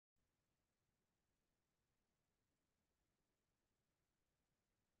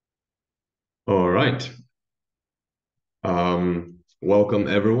All right. Welcome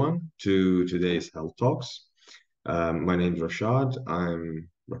everyone to today's Health Talks. My name is Rashad. I'm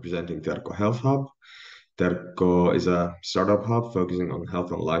representing Terkko Health Hub. Terkko is a startup hub focusing on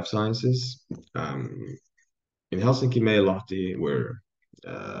health and life sciences. In Helsinki, Meilahti, we're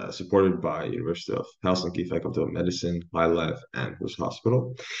supported by University of Helsinki Faculty of Medicine, HiLIFE, and HUS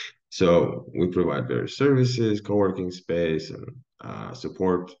Hospital. So we provide various services, co-working space, and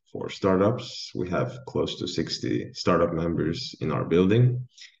support for startups. We have close to 60 startup members in our building,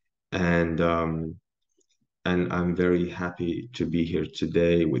 and I'm very happy to be here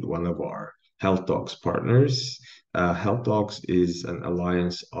today with one of our Health Talks partners. Health Talks is an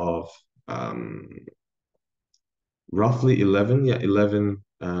alliance of roughly 11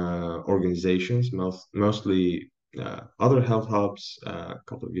 organizations, mostly other health hubs, a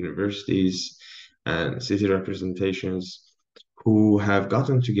couple of universities, and city representations who have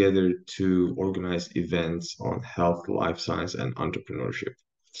gotten together to organize events on health, life science, and entrepreneurship.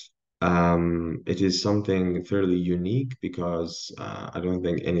 It is something fairly unique because I don't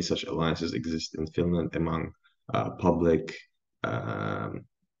think any such alliances exist in Finland among public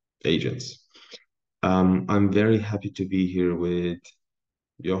agents. I'm very happy to be here with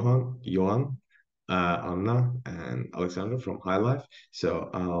Johan, Anna, and Alexandra from HiLIFE.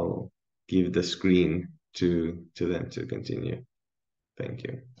 So I'll give the screen to them to continue. Thank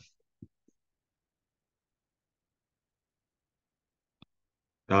you.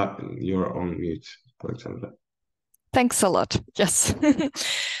 You're on mute, Alexandra. Thanks a lot. Yes.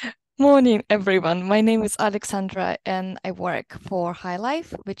 Morning, everyone. My name is Alexandra, and I work for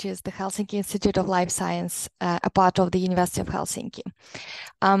HiLIFE, which is the Helsinki Institute of Life Science, a part of the University of Helsinki.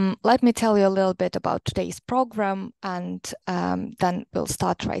 Let me tell you a little bit about today's program, and then we'll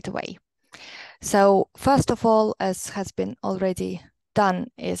start right away. So first of all, as has been already done,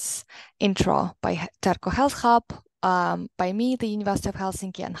 is intro by Terkko Health Hub, by me, the University of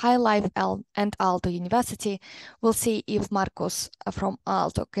Helsinki, and HiLIFE and Aalto University. We'll see if Markus from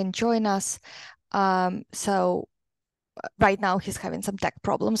Aalto can join us. So right now he's having some tech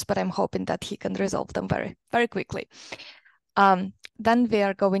problems, but I'm hoping that he can resolve them very, very quickly. Then we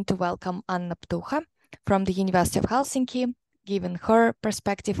are going to welcome Anna Ptuha from the University of Helsinki, giving her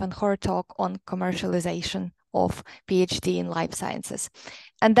perspective and her talk on commercialization of PhD in life sciences.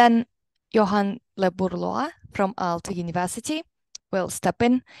 And then Johan Le Bourlois from Aalto University will step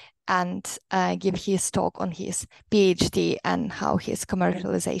in and give his talk on his PhD and how his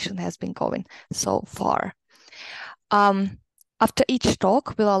commercialization has been going so far. After each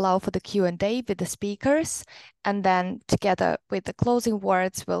talk, we'll allow for the Q&A with the speakers, and then together with the closing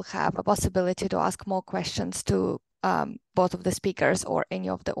words, we'll have a possibility to ask more questions to both of the speakers or any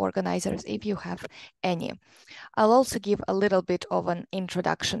of the organizers if you have any. I'll also give a little bit of an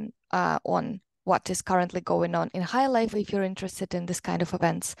introduction on what is currently going on in HiLIFE if you're interested in this kind of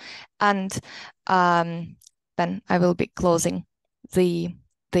events. And then I will be closing the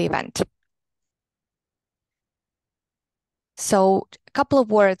event. So a couple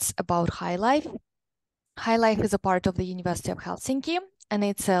of words about HiLIFE. HiLIFE is a part of the University of Helsinki, and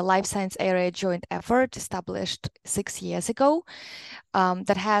it's a life science area joint effort established 6 years ago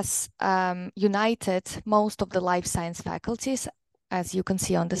that has united most of the life science faculties, as you can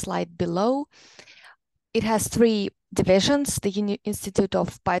see on the slide below. It has 3 divisions: the Institute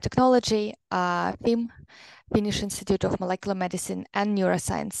of Biotechnology, FIM, Finnish Institute of Molecular Medicine, and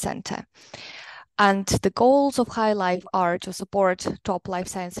Neuroscience Center. And the goals of HiLIFE are to support top life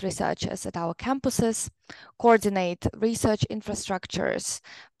science researchers at our campuses, coordinate research infrastructures,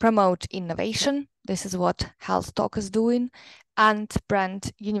 promote innovation. This is what Health Talk is doing, and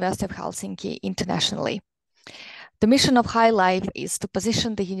brand University of Helsinki internationally. The mission of HiLIFE is to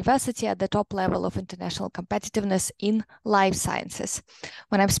position the university at the top level of international competitiveness in life sciences.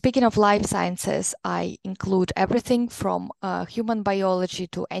 When I'm speaking of life sciences, I include everything from human biology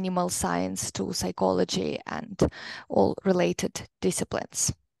to animal science to psychology and all related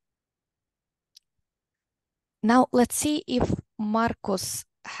disciplines. Now let's see if Markus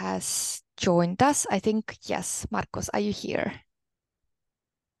has joined us. I think, yes, Markus, are you here?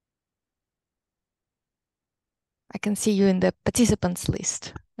 I can see you in the participants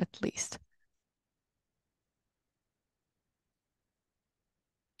list, at least.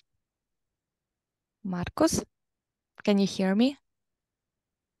 Markus, can you hear me?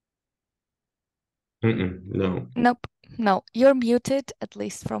 No. Nope, no, you're muted, at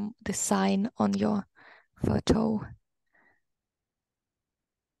least from the sign on your photo.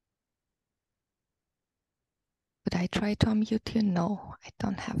 Would I try to unmute you? No, I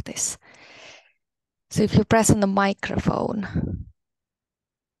don't have this. So if you press on the microphone.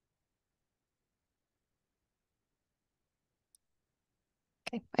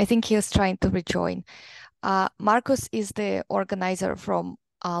 Okay. I think he is trying to rejoin. Markus is the organizer from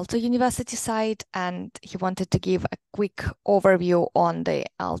Aalto University side, and he wanted to give a quick overview on the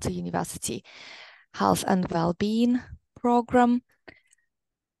Aalto University Health and Wellbeing program.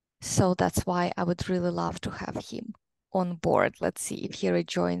 So that's why I would really love to have him on board. Let's see if he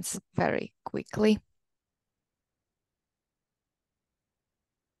rejoins very quickly.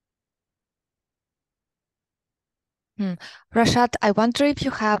 Rashad, I wonder if you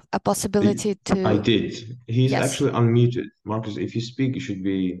have a possibility to... I did. He's Yes. actually unmuted. Markus, if you speak, you should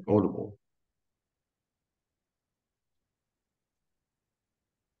be audible.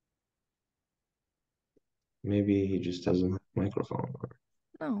 Maybe he just doesn't have a microphone.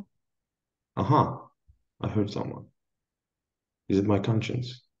 No. I heard someone. Is it my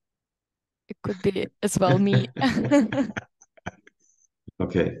conscience? It could be as well me.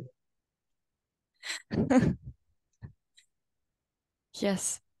 Okay.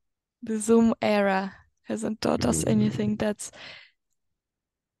 Yes, the Zoom era hasn't taught us anything that's...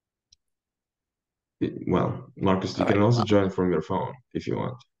 Well, Markus, you All can right, also well, join from your phone if you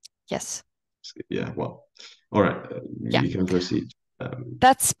want. yes. Yeah, well, all right. Yeah. You can proceed.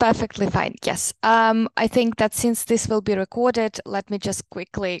 That's perfectly fine. Yes. I think that since this will be recorded, let me just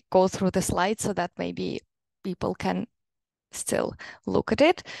quickly go through the slides so that maybe people can still look at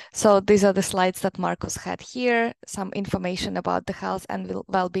it. So these are the slides that Markus had here, some information about the health and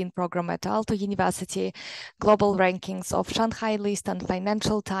well-being program at Aalto University, global rankings of Shanghai List and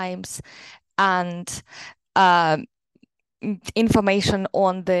Financial Times, and information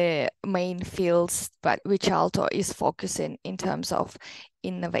on the main fields which Aalto is focusing in terms of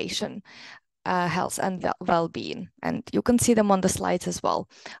innovation, health and well-being. And you can see them on the slides as well.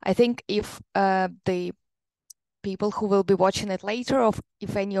 I think if the people who will be watching it later, or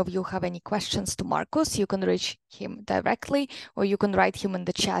if any of you have any questions to Markus, you can reach him directly, or you can write him in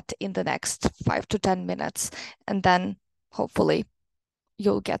the chat in the next 5 to 10 minutes, and then hopefully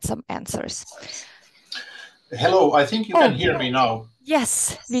you'll get some answers. Hello, I think you can hear me now.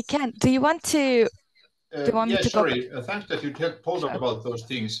 Yes, we can. Do you want me to sorry. Thanks that you told about those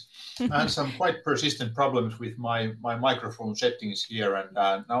things. I had some quite persistent problems with my microphone settings here, and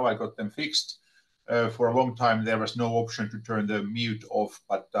now I got them fixed. For a long time, there was no option to turn the mute off,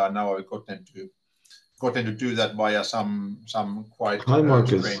 but now I've gotten to do that via some quite Hi,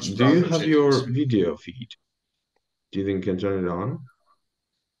 Markus. strange Do you have settings. your video feed? Do you think you can turn it on?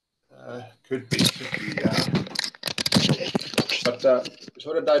 Could be, yeah. But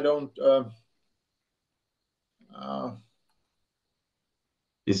so that I don't...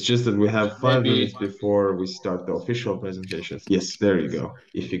 It's just that we have 5 minutes before we start the official presentations. Yes, there you go.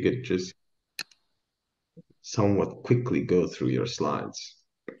 If you could just somewhat quickly go through your slides.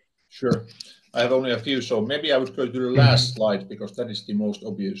 Sure. I have only a few, so maybe I would go to the last slide because that is the most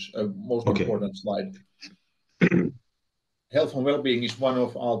obvious, most important slide. Health and well-being is one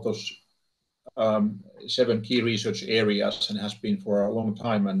of Aalto's 7 key research areas and has been for a long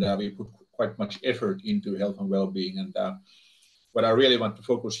time, and we put quite much effort into health and well-being. And what I really want to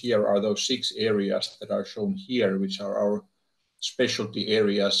focus here are those 6 areas that are shown here, which are our specialty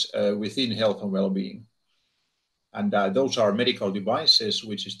areas within health and well-being. And those are medical devices,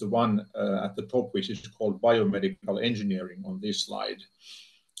 which is the one at the top, which is called biomedical engineering on this slide,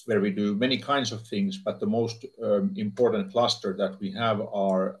 where we do many kinds of things. But the most important cluster that we have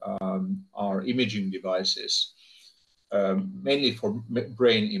are imaging devices, mainly for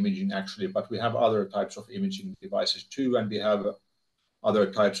brain imaging, actually. But we have other types of imaging devices too, and we have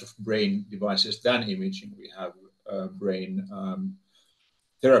other types of brain devices than imaging. We have brain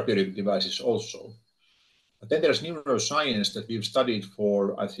therapeutic devices also. But then there's neuroscience that we've studied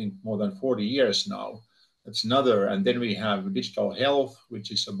for, I think, more than 40 years now. That's another. And then we have digital health,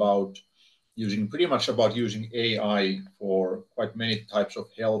 which is pretty much about using AI for quite many types of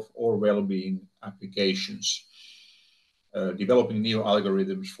health or well-being applications, developing new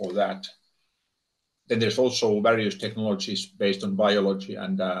algorithms for that. Then there's also various technologies based on biology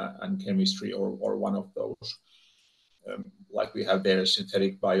and chemistry, or one of those. Like we have there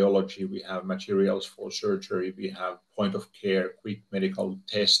synthetic biology, we have materials for surgery, we have point of care, quick medical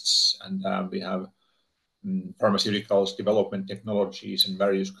tests, and we have pharmaceuticals, development technologies, and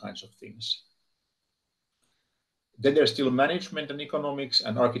various kinds of things. Then there's still management and economics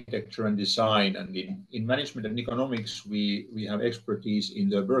and architecture and design. And in management and economics, we have expertise in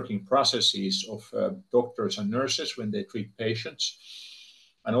the working processes of doctors and nurses when they treat patients,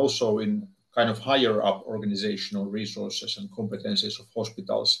 and also in kind of higher up organizational resources and competencies of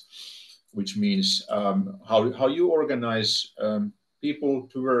hospitals, which means how you organize people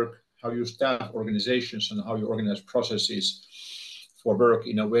to work, how you staff organizations, and how you organize processes for work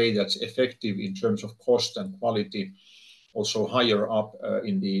in a way that's effective in terms of cost and quality, also higher up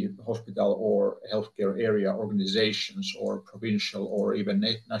in the hospital or healthcare area organizations or provincial or even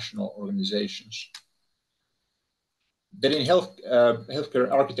national organizations. Then in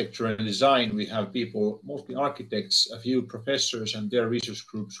healthcare architecture and design, we have people, mostly architects, a few professors and their research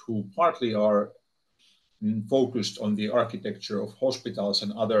groups who partly are focused on the architecture of hospitals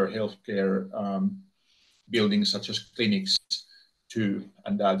and other healthcare buildings such as clinics too.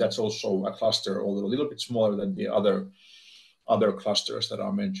 And that's also a cluster, although a little bit smaller than the other clusters that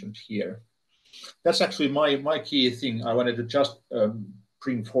are mentioned here. That's actually my key thing. I wanted to just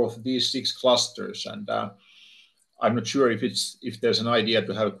bring forth these 6 clusters, and I'm not sure if there's an idea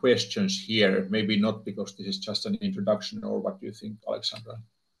to have questions here. Maybe not, because this is just an introduction. Or what do you think, Alexandra?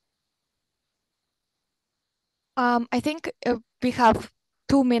 I think we have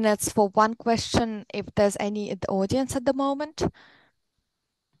 2 minutes for one question, if there's any in the audience at the moment.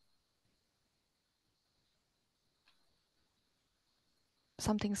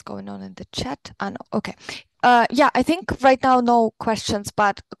 Something's going on in the chat. No, okay. Yeah, I think right now no questions,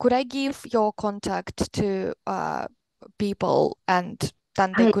 but could I give your contact to people and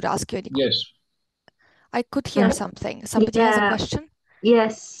then they could ask you any questions? Yes. I could hear something. Somebody has a question?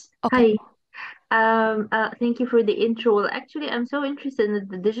 Yes. Okay. Hi. Thank you for the intro. Well, actually, I'm so interested in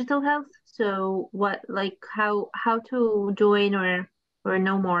the digital health. So how to join or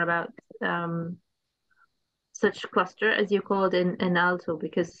know more about such cluster, as you call it, in Aalto,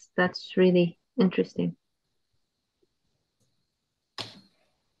 because that's really interesting.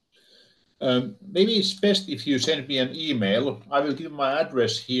 Maybe it's best if you send me an email. I will give my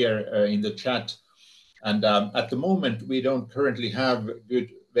address here in the chat. And at the moment, we don't currently have good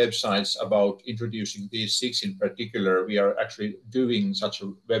websites about introducing these 6 in particular. We are actually doing such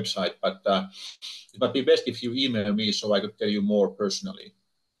a website, but it might be best if you email me so I could tell you more personally.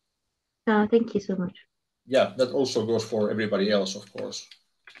 Thank you so much. Yeah, that also goes for everybody else, of course.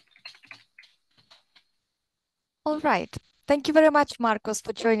 All right. Thank you very much, Marcos,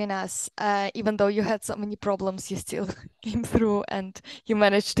 for joining us. Even though you had so many problems, you still came through and you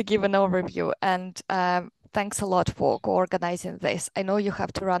managed to give an overview. And thanks a lot for co-organizing this. I know you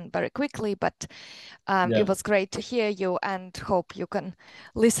have to run very quickly, but it was great to hear you, and hope you can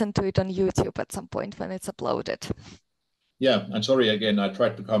listen to it on YouTube at some point when it's uploaded. Yeah, and sorry again, I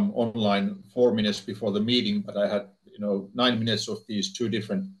tried to come online 4 minutes before the meeting, but I had 9 minutes of these 2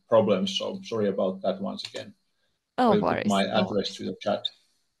 different problems. So sorry about that once again. Oh, I'll put my address to the chat.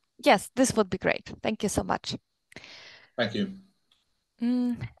 Yes, this would be great. Thank you so much. Thank you.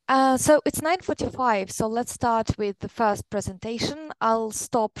 So it's 9:45, so let's start with the first presentation. I'll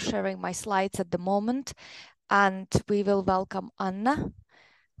stop sharing my slides at the moment, and we will welcome Anna,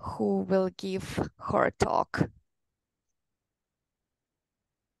 who will give her talk.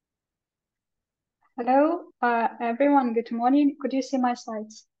 Hello, everyone. Good morning. Could you see my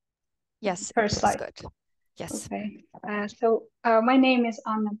slides? Yes, first slide. Good. Yes. Okay. My name is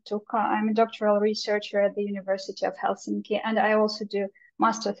Anna Tukka. I'm a doctoral researcher at the University of Helsinki, and I also do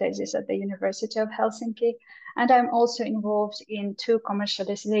master thesis at the University of Helsinki. And I'm also involved in 2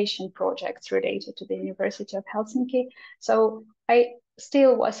 commercialization projects related to the University of Helsinki. So I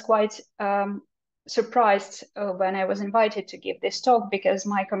still was quite surprised when I was invited to give this talk, because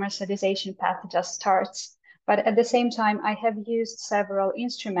my commercialization path just starts. But at the same time, I have used several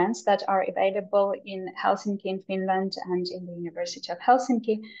instruments that are available in Helsinki, in Finland, and in the University of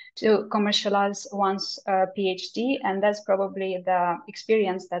Helsinki to commercialize one's PhD. And that's probably the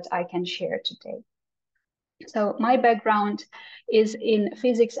experience that I can share today. So my background is in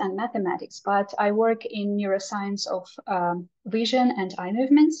physics and mathematics, but I work in neuroscience of vision and eye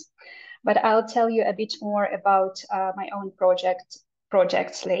movements. But I'll tell you a bit more about my own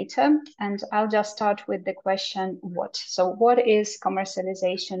projects later. And I'll just start with the question, what? So what is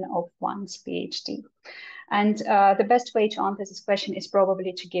commercialization of one's PhD? And the best way to answer this question is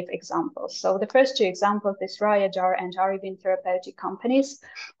probably to give examples. So the first 2 examples, this Rayajar and Arivin therapeutic companies,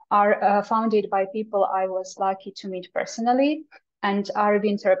 are founded by people I was lucky to meet personally. And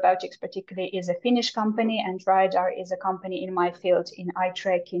Arivin Therapeutics particularly is a Finnish company, and Rayajar is a company in my field in eye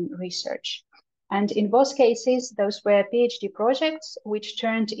tracking research. And in both cases, those were PhD projects which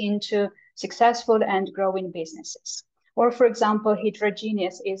turned into successful and growing businesses. Or for example,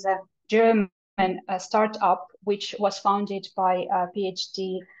 Heterogeneous is a German startup which was founded by a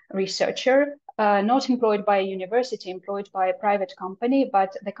PhD researcher, not employed by a university, employed by a private company,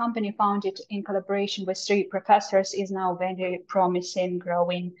 but the company founded in collaboration with 3 professors is now very promising,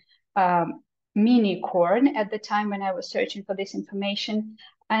 growing mini-corn at the time when I was searching for this information.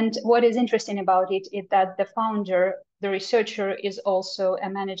 And what is interesting about it is that the founder the researcher is also a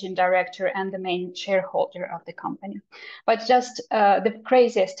managing director and the main shareholder of the company. But just the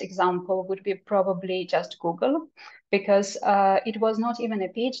craziest example would be probably just Google, because it was not even a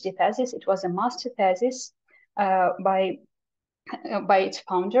PhD thesis, it was a master thesis by its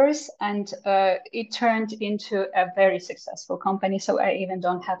founders, and it turned into a very successful company. So I even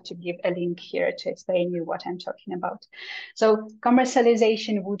don't have to give a link here to explain you what I'm talking about. So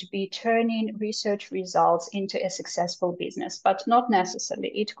commercialization would be turning research results into a successful business, but not necessarily.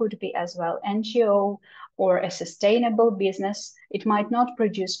 It could be as well NGO or a sustainable business. It might not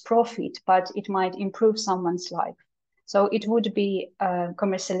produce profit, but it might improve someone's life. So it would be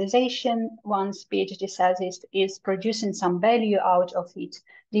commercialization once PhD thesis is producing some value out of it,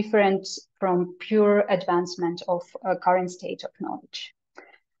 different from pure advancement of a current state of knowledge.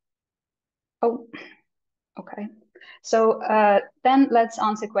 Oh, okay. So then let's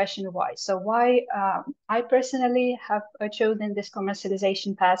answer question why. So why I personally have chosen this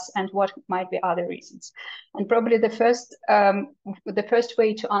commercialization path, and what might be other reasons. And probably the first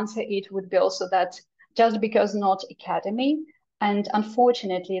way to answer it would be also that just because not academy, and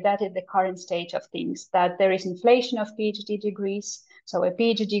unfortunately that is the current state of things, that there is inflation of PhD degrees. So a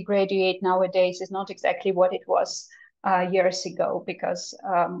PhD graduate nowadays is not exactly what it was years ago, because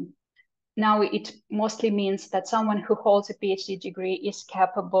now it mostly means that someone who holds a PhD degree is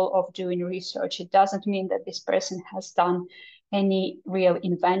capable of doing research. It doesn't mean that this person has done any real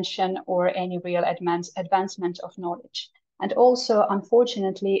invention or any real advancement of knowledge. And also,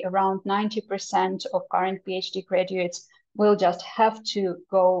 unfortunately, around 90% of current PhD graduates will just have to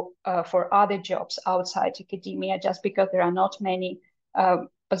go for other jobs outside academia, just because there are not many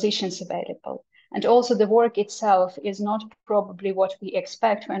positions available. And also the work itself is not probably what we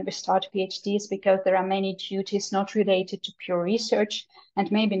expect when we start PhDs, because there are many duties not related to pure research.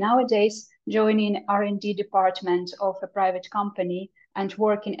 And maybe nowadays joining R&D department of a private company and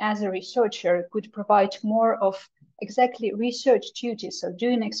working as a researcher could provide more of exactly research duties, so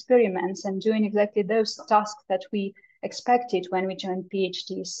doing experiments and doing exactly those tasks that we expected when we joined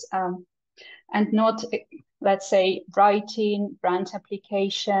PhDs, and not, let's say, writing, grant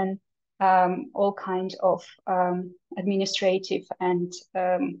application, all kinds of administrative and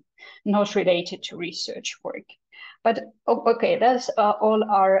not related to research work. But okay, that's all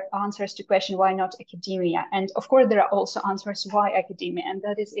our answers to question why not academia. And of course, there are also answers why academia, and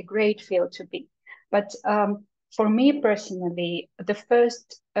that is a great field to be. But for me personally, the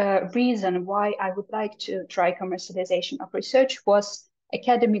first reason why I would like to try commercialization of research was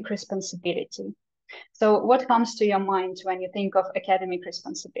academic responsibility. So what comes to your mind when you think of academic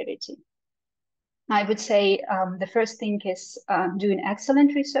responsibility? I would say the first thing is doing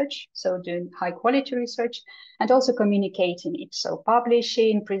excellent research, so doing high quality research, and also communicating it, so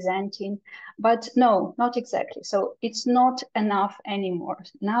publishing, presenting, but no, not exactly. So it's not enough anymore.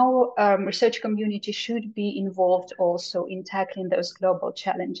 Now research community should be involved also in tackling those global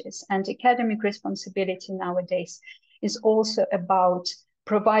challenges, and academic responsibility nowadays is also about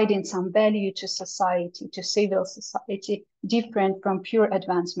providing some value to society, to civil society, different from pure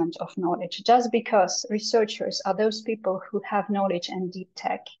advancement of knowledge. Just because researchers are those people who have knowledge and deep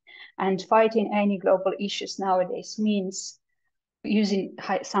tech, and fighting any global issues nowadays means using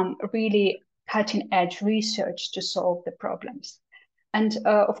some really cutting-edge research to solve the problems. And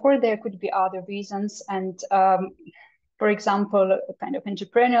of course, there could be other reasons. And for example, a kind of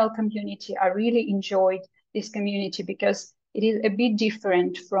entrepreneurial community, I really enjoyed this community because it is a bit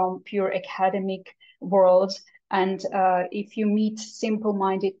different from pure academic world. And if you meet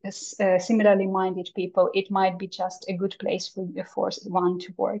simple-minded, similarly minded people, it might be just a good place for one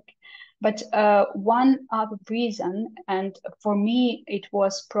to work. But one other reason, and for me, it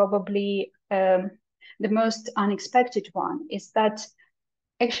was probably the most unexpected one, is that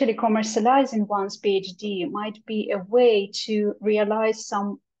actually commercializing one's PhD might be a way to realize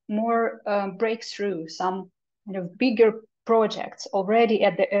some more breakthrough, some kind of bigger projects already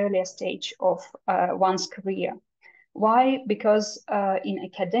at the earlier stage of one's career. Why? Because in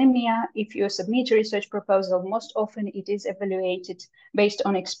academia, if you submit a research proposal, most often it is evaluated based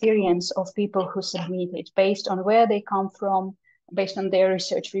on experience of people who submit it, based on where they come from, based on their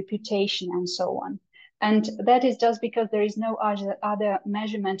research reputation, and so on. And that is just because there is no other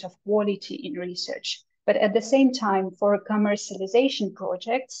measurement of quality in research. But at the same time, for commercialization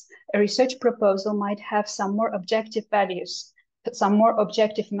projects, a research proposal might have some more objective values, some more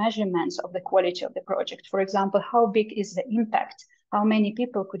objective measurements of the quality of the project. For example, how big is the impact? How many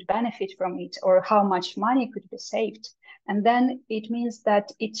people could benefit from it? Or how much money could be saved? And then it means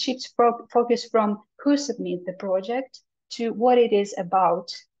that it shifts focus from who submit the project to what it is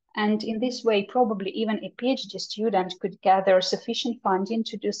about. And in this way, probably even a PhD student could gather sufficient funding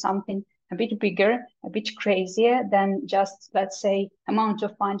to do something a bit bigger, a bit crazier than just, let's say, amount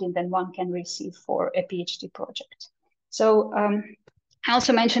of funding that one can receive for a PhD project. So I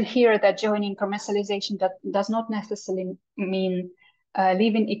also mentioned here that joining commercialization does not necessarily mean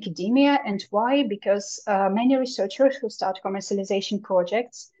leaving academia. And why? Because many researchers who start commercialization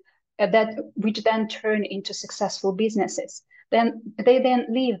projects which then turn into successful businesses, they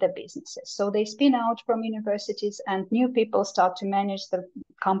leave the businesses. So they spin out from universities and new people start to manage the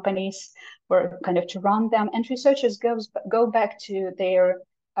companies or kind of to run them, and researchers go back to their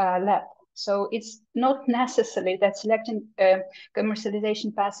lab. So it's not necessarily that selecting a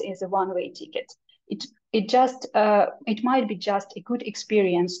commercialization path is a one-way ticket. It might be just a good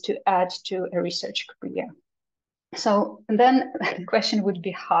experience to add to a research career. So then the question would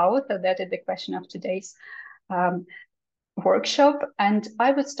be how. So that is the question of today's workshop. And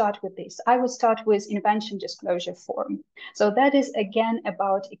I would start with this. I would start with invention disclosure form. So that is again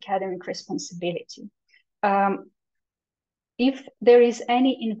about academic responsibility. If there is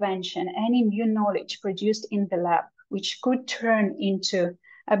any invention, any new knowledge produced in the lab, which could turn into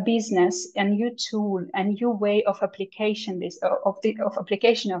a business, a new tool, a new way of application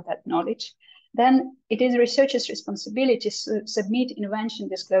application of that knowledge, then it is researchers' responsibility to submit invention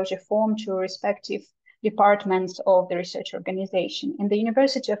disclosure form to respective departments of the research organization. In the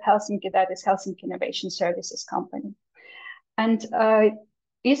University of Helsinki, that is Helsinki Innovation Services Company. And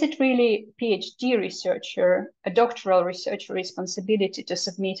is it really PhD researcher, a doctoral researcher responsibility to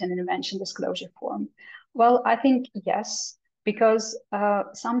submit an invention disclosure form? Well, I think yes, because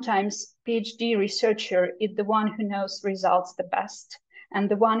sometimes PhD researcher is the one who knows results the best and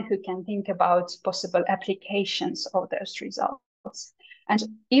the one who can think about possible applications of those results. And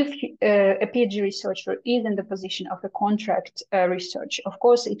if a PhD researcher is in the position of a contract research, of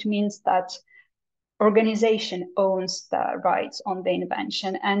course, it means that organization owns the rights on the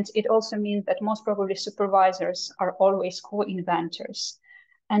invention. And it also means that most probably supervisors are always co-inventors.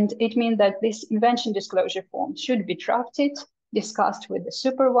 And it means that this invention disclosure form should be drafted, discussed with the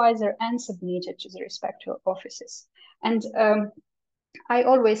supervisor, and submitted to the respective offices. And I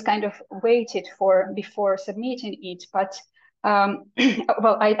always kind of waited before submitting it, but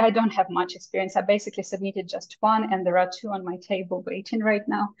well, I don't have much experience. I basically submitted just one, and there are two on my table waiting right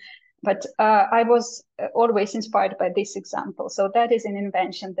now. But I was always inspired by this example. So that is an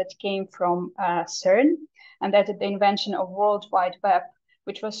invention that came from CERN, and that is the invention of World Wide Web,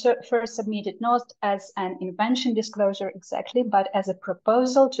 which was first submitted not as an invention disclosure exactly, but as a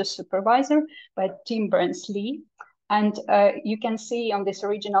proposal to supervisor by Tim Berners-Lee. And you can see on this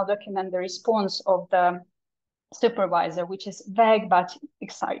original document the response of the supervisor, which is vague but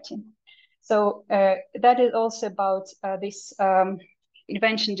exciting. So that is also about this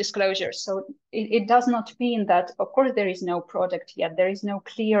invention disclosure. So it does not mean that, of course, there is no product yet. There is no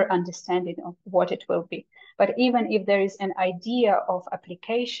clear understanding of what it will be. But even if there is an idea of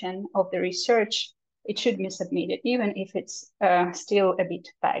application of the research, it should be submitted, even if it's still a bit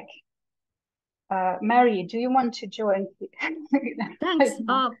vague. Mary, do you want to join? Thanks.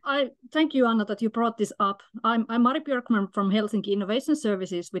 I thank you, Anna, that you brought this up. I'm Mari Björkman from Helsinki Innovation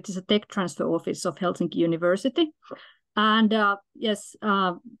Services, which is a tech transfer office of Helsinki University. And yes,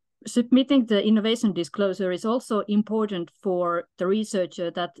 submitting the innovation disclosure is also important for the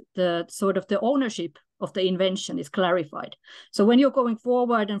researcher, that the sort of the ownership of the invention is clarified. So when you're going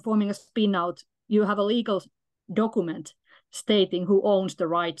forward and forming a spin-out, you have a legal document stating who owns the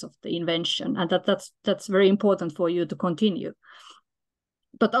rights of the invention, and that's very important for you to continue.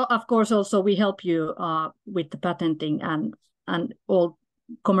 But of course, also we help you with the patenting and all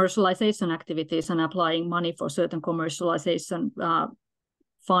commercialization activities and applying money for certain commercialization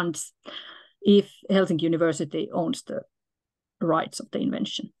funds if Helsinki University owns the rights of the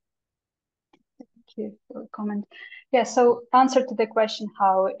invention. Thank you for the comment. Yeah, so answer to the question,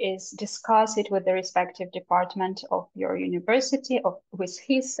 how is discuss it with the respective department of your university, with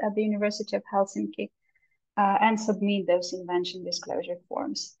HIS at the University of Helsinki, and submit those invention disclosure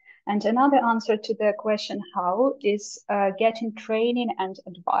forms. And another answer to the question how is getting training and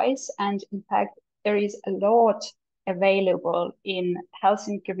advice. And in fact, there is a lot available in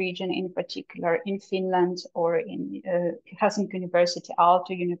Helsinki region, in particular in Finland, or in Helsinki University,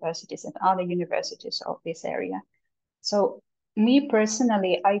 Aalto universities, and other universities of this area. So me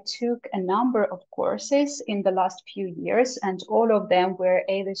personally, I took a number of courses in the last few years, and all of them were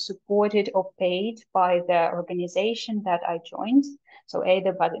either supported or paid by the organization that I joined. So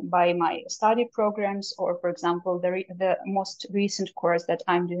either by my study programs, or for example, the most recent course that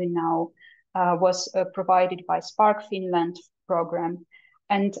I'm doing now was provided by Spark Finland program.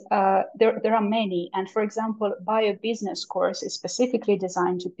 And there are many. And for example, biobusiness course is specifically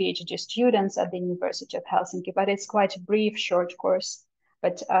designed to PhD students at the University of Helsinki, but it's quite a brief, short course.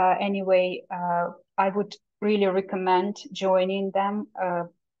 But anyway, I would really recommend joining them,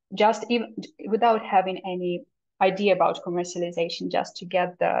 just even without having any idea about commercialization, just to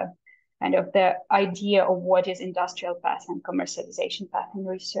get the kind of the idea of what is industrial path and commercialization path in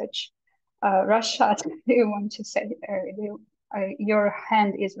research. Rashad, do you want to say? Your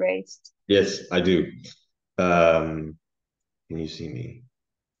hand is raised. Yes, I do. Can you see me?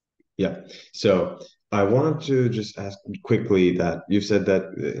 Yeah. So I wanted to just ask quickly that you said that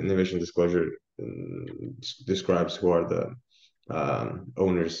innovation disclosure describes who are the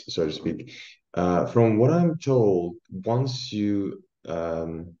owners, so to speak. From what I'm told, once you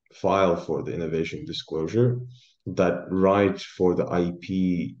file for the innovation disclosure, that right for the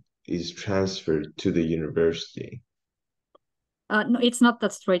IP is transferred to the university. No, it's not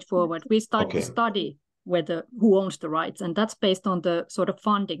that straightforward. We start to study who owns the rights, and that's based on the sort of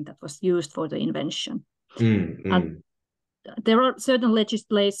funding that was used for the invention. And there are certain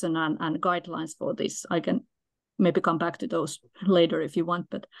legislation and guidelines for this. I can maybe come back to those later if you want,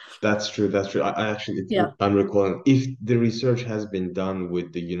 but that's true. I actually, I'm recalling, if the research has been done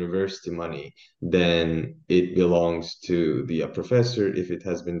with the university money, then it belongs to the professor. If it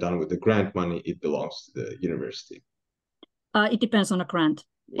has been done with the grant money, it belongs to the university. It depends on a grant.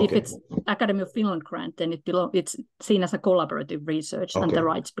 Okay. If it's Academy of Finland grant, then it's seen as a collaborative research, and the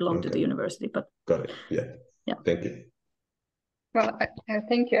rights belong to the university. But got it. Yeah. Thank you. Well,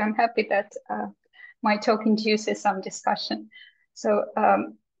 thank you. I'm happy that my talk induces some discussion. So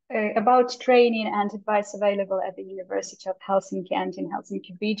about training and advice available at the University of Helsinki and in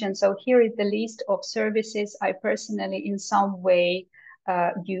Helsinki region. So here is the list of services I personally in some way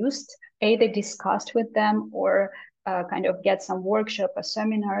used, either discussed with them or kind of get some workshop or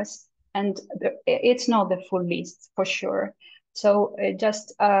seminars. And it's not the full list for sure. So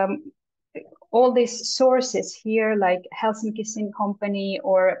just all these sources here, like Helsinki Sim Company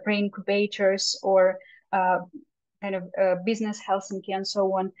or Brain Incubators or kind of Business Helsinki and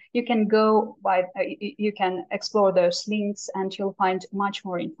so on, you can go by, you can explore those links and you'll find much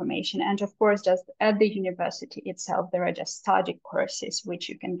more information. And of course, just at the university itself, there are just study courses which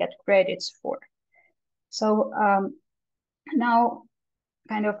you can get credits for. So now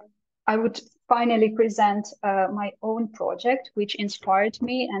kind of I would finally present my own project, which inspired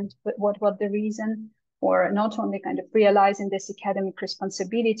me and what was the reason for not only kind of realizing this academic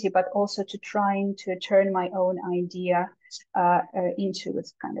responsibility, but also to trying to turn my own idea into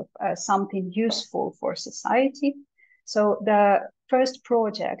kind of something useful for society. So the first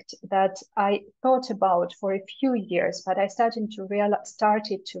project that I thought about for a few years, but I started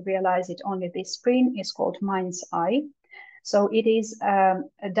to realize it only this spring, is called Mind's Eye. So it is a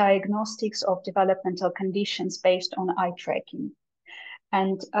diagnostics of developmental conditions based on eye tracking.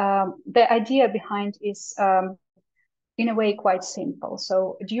 And the idea behind is, in a way, quite simple.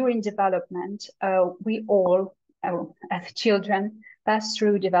 So during development, we all, as children, pass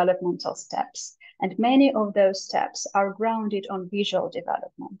through developmental steps. And many of those steps are grounded on visual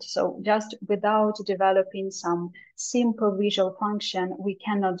development. So just without developing some simple visual function, we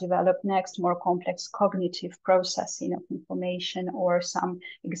cannot develop next more complex cognitive processing of information or some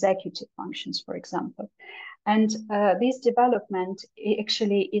executive functions, for example. And this development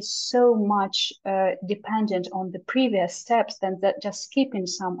actually is so much dependent on the previous steps that just skipping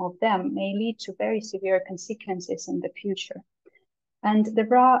some of them may lead to very severe consequences in the future. And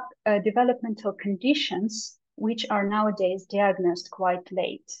there are developmental conditions which are nowadays diagnosed quite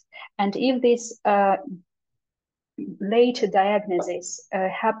late. And if this later diagnosis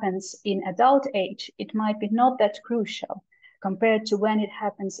happens in adult age, it might be not that crucial compared to when it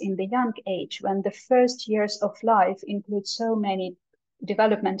happens in the young age, when the first years of life include so many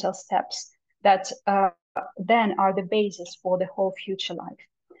developmental steps that then are the basis for the whole future life.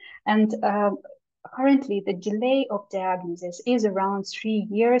 And currently, the delay of diagnosis is around 3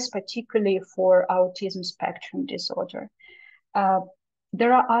 years, particularly for autism spectrum disorder.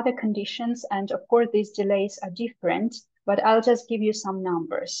 There are other conditions, and of course, these delays are different, but I'll just give you some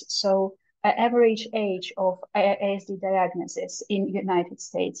numbers. So average age of ASD diagnosis in the United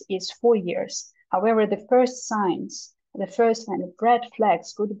States is 4 years. However, the first signs, the first kind of red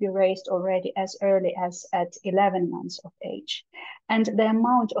flags could be raised already as early as at 11 months of age. And the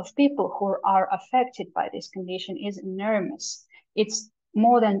amount of people who are affected by this condition is enormous. It's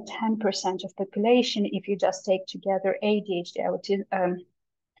more than 10% of population if you just take together ADHD,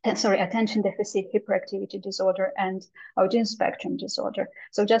 attention deficit hyperactivity disorder and autism spectrum disorder.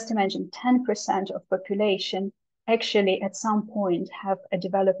 So just imagine 10% of population actually at some point have a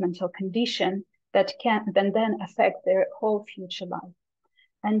developmental condition that can then affect their whole future life.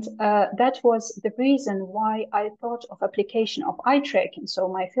 And that was the reason why I thought of application of eye tracking, so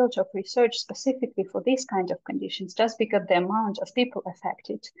my field of research specifically for these kind of conditions, just because the amount of people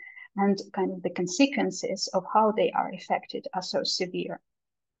affected and kind of the consequences of how they are affected are so severe.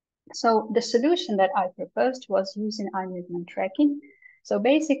 So the solution that I proposed was using eye movement tracking. So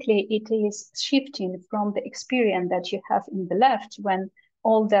basically it is shifting from the experience that you have in the left when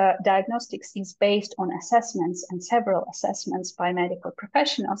all the diagnostics is based on assessments and several assessments by medical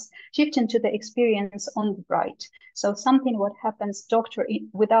professionals, shifting to the experience on the right. So something what happens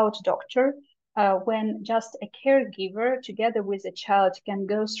without doctor, when just a caregiver together with a child can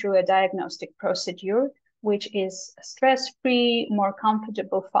go through a diagnostic procedure, which is stress-free, more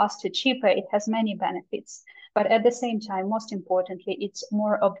comfortable, faster, cheaper. It has many benefits. But at the same time, most importantly, it's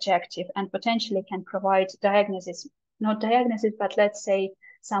more objective and potentially can provide diagnosis, not diagnosis, but let's say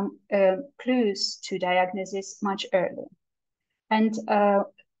some clues to diagnosis much earlier. And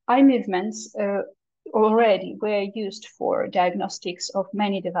eye movements already were used for diagnostics of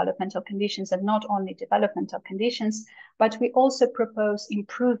many developmental conditions, and not only developmental conditions, but we also propose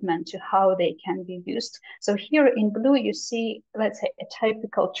improvement to how they can be used. So here in blue, you see, let's say, a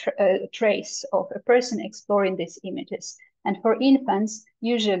typical trace of a person exploring these images. And for infants,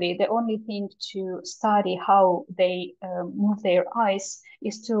 usually the only thing to study how they move their eyes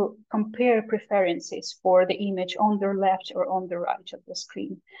is to compare preferences for the image on the left or on the right of the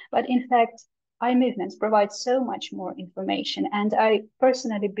screen. But in fact, eye movements provide so much more information. And I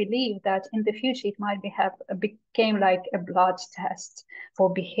personally believe that in the future, it might became like a blood test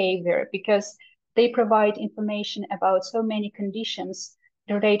for behavior, because they provide information about so many conditions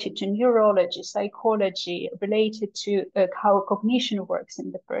related to neurology, psychology, related to how cognition works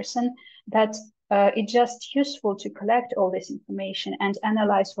in the person, that it's just useful to collect all this information and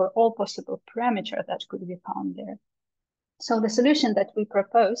analyze for all possible parameters that could be found there. So the solution that we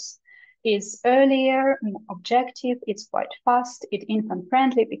propose is earlier, objective, it's quite fast, it's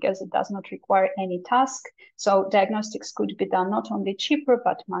infant-friendly because it does not require any task. So diagnostics could be done not only cheaper,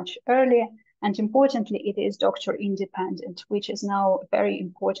 but much earlier. And importantly, it is doctor independent, which is now a very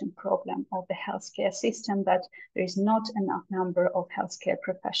important problem of the healthcare system, that there is not enough number of healthcare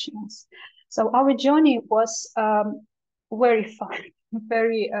professionals. So our journey was very fun,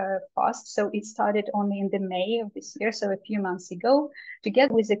 very fast. So it started only in the May of this year, so a few months ago.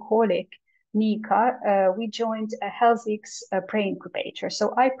 Together with a colleague, Nika, we joined a HealthX pre-incubator.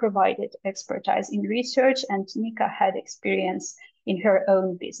 So I provided expertise in research, and Nika had experience in her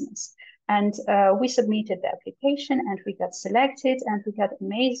own business. And we submitted the application and we got selected, and we got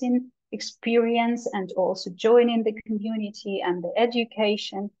amazing experience and also joining the community and the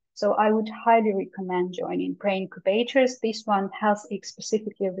education. So I would highly recommend joining pre-incubators. This one, HealthX,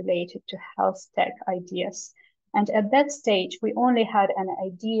 specifically related to health tech ideas. And at that stage, we only had an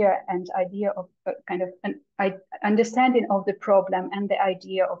idea of kind of an understanding of the problem and the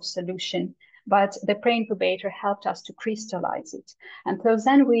idea of solution. But the pre-incubator helped us to crystallize it. And so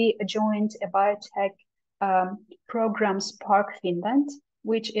then we joined a biotech program, Spark Finland,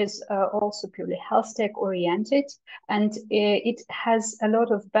 which is also purely health tech oriented. And it has a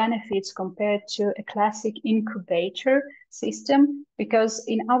lot of benefits compared to a classic incubator system, because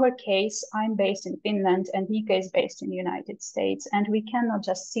in our case, I'm based in Finland and Nika is based in the United States, and we cannot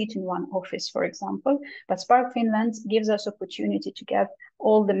just sit in one office, for example, but Spark Finland gives us opportunity to get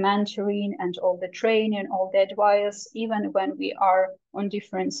all the mentoring and all the training, all the advice, even when we are on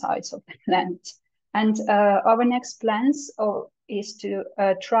different sides of the planet. And our next plans is to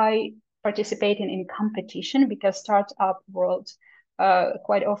try participating in competition, because startup world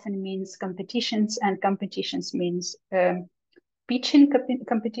quite often means competitions, and competitions means pitching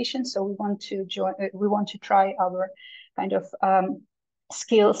competition. So we want to join. We want to try our kind of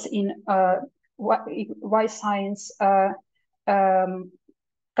skills in why science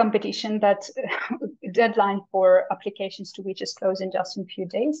competition that deadline for applications to which is closing just in a few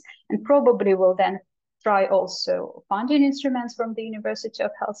days, and probably will then try also funding instruments from the University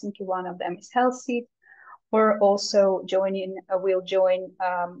of Helsinki. One of them is HealthSeed, or also we'll join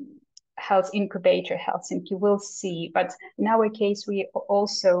Health Incubator Helsinki. We'll see. But in our case, we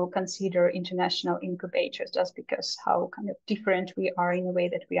also consider international incubators, just because how kind of different we are in a way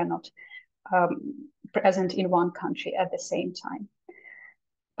that we are not present in one country at the same time.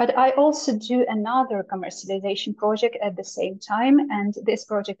 But I also do another commercialization project at the same time, and this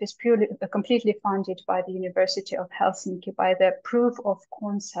project is completely funded by the University of Helsinki by the Proof of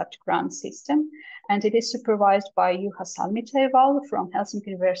Concept grant system, and it is supervised by Juha Salmiteival from Helsinki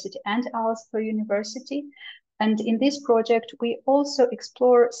University and Aalto University. And in this project, we also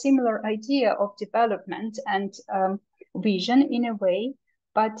explore similar idea of development and vision in a way,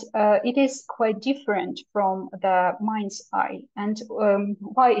 but it is quite different from the mind's eye. And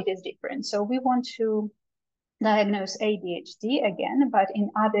why it is different? So we want to diagnose ADHD again, but in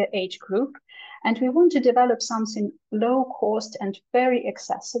other age group. And we want to develop something low cost and very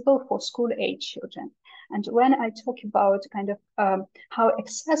accessible for school age children. And when I talk about kind of how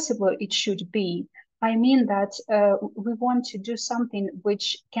accessible it should be, I mean that we want to do something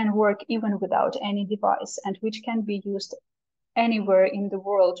which can work even without any device and which can be used anywhere in the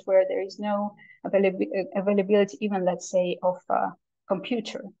world where there is no availability, even let's say, of a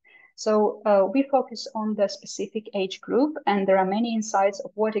computer. So we focus on the specific age group, and there are many insights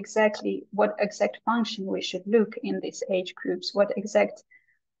of what exact function we should look in these age groups, what exact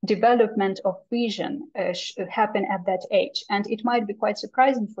development of vision should happen at that age. And it might be quite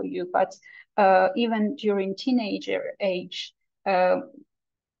surprising for you, but even during teenager age,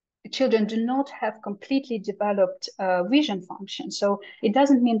 children do not have completely developed vision function. So it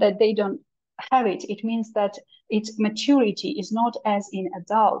doesn't mean that they don't have it. It means that its maturity is not as in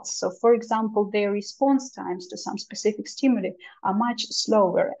adults. So for example, their response times to some specific stimuli are much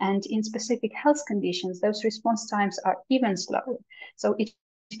slower. And in specific health conditions, those response times are even slower. So it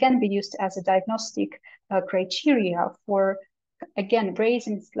can be used as a diagnostic criteria for, again,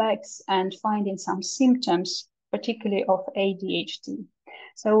 raising flags and finding some symptoms, particularly of ADHD.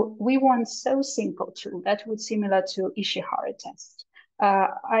 So we want so simple tool that would similar to Ishihara test.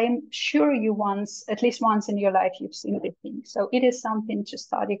 I'm sure you at least once in your life, you've seen the thing. So it is something to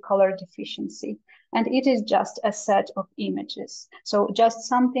study color deficiency. And it is just a set of images. So just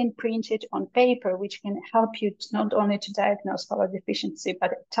something printed on paper, which can help you not only to diagnose color deficiency,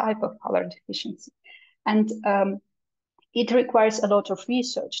 but a type of color deficiency. And it requires a lot of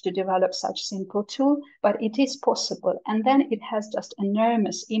research to develop such simple tool, but it is possible. And then it has just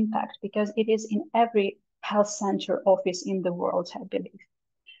enormous impact because it is in every health center office in the world, I believe.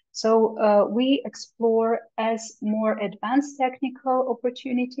 So we explore as more advanced technical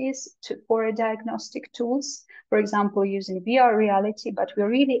opportunities for diagnostic tools, for example, using VR reality, but we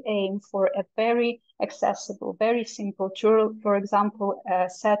really aim for a very accessible, very simple tool, for example, a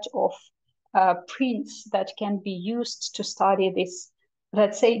set of prints that can be used to study this,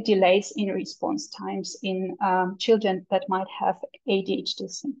 let's say, delays in response times in children that might have ADHD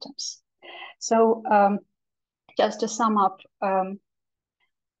symptoms. So just to sum up,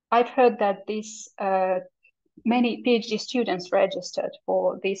 I've heard that many PhD students registered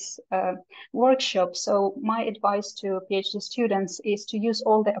for this workshop. So my advice to PhD students is to use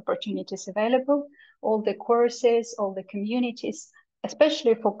all the opportunities available, all the courses, all the communities,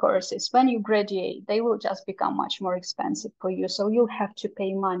 especially for courses. When you graduate, they will just become much more expensive for you. So you'll have to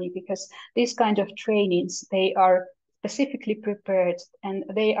pay money because these kind of trainings, they are specifically prepared and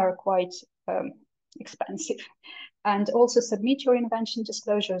they are quite expensive. And also submit your invention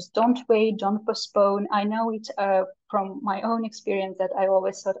disclosures. Don't wait, don't postpone. I know it from my own experience that I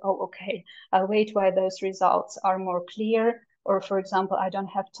always thought, oh, okay, I'll wait while those results are more clear. Or for example, I don't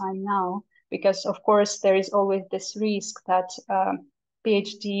have time now, because of course there is always this risk that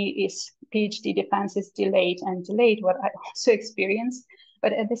PhD defense is delayed, what I also experienced.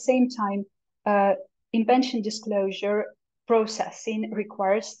 But at the same time, invention disclosure processing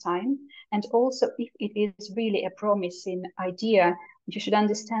requires time. And also, if it is really a promising idea, you should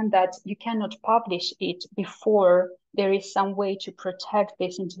understand that you cannot publish it before there is some way to protect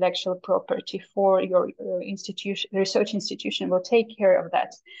this intellectual property for your institution. Research institution will take care of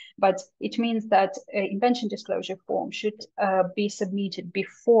that. But it means that an invention disclosure form should be submitted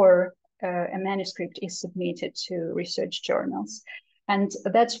before a manuscript is submitted to research journals. And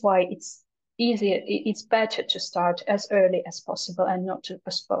that's why it's better to start as early as possible and not to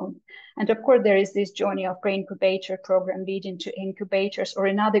postpone. And of course, there is this journey of pre-incubator program leading to incubators, or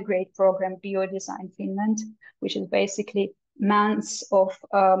another great program, HealthTech Finland, which is basically months of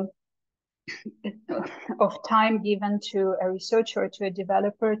time given to a researcher, to a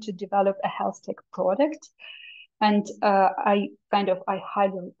developer to develop a health tech product. And I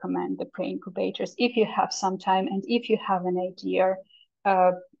highly recommend the pre-incubators if you have some time and if you have an idea.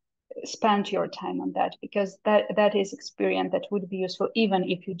 Spend your time on that, because that is experience that would be useful even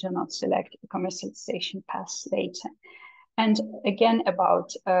if you do not select a commercialization path later. And again,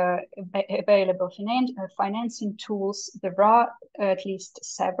 about available financing tools, there are at least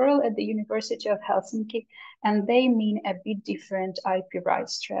several at the University of Helsinki, and they mean a bit different IP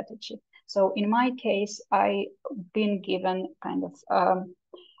rights strategy. So in my case, I've been given kind of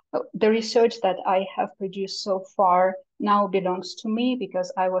the research that I have produced so far now belongs to me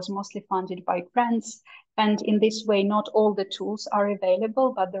because I was mostly funded by grants. And in this way, not all the tools are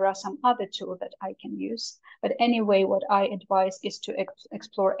available, but there are some other tools that I can use. But anyway, what I advise is to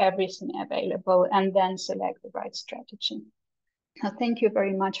explore everything available and then select the right strategy. Thank you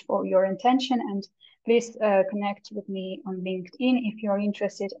very much for your attention, and please connect with me on LinkedIn if you're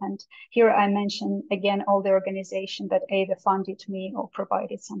interested. And here I mention again all the organizations that either funded me or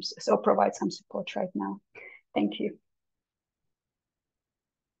provide some support right now. Thank you.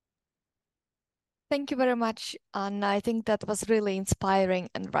 Thank you very much, Anna. I think that was really inspiring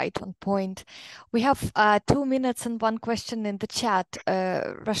and right on point. We have 2 minutes and 1 question in the chat.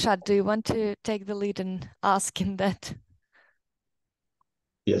 Rashad, do you want to take the lead in asking that?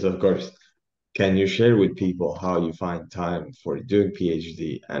 Yes, of course. Can you share with people how you find time for doing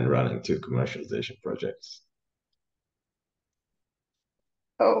PhD and running 2 commercialization projects?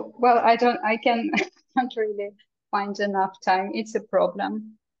 Oh, well, I can't really find enough time. It's a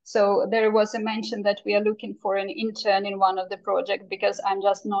problem. So there was a mention that we are looking for an intern in one of the projects because I'm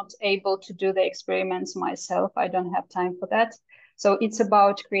just not able to do the experiments myself. I don't have time for that. So it's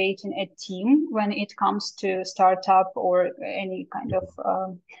about creating a team when it comes to startup or any kind of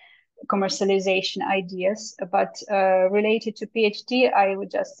commercialization ideas. But related to PhD, I would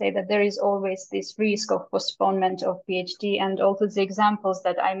just say that there is always this risk of postponement of PhD, and also the examples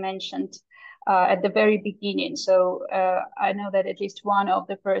that I mentioned at the very beginning. So I know that at least one of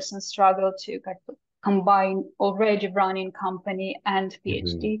the persons struggled to combine already running company and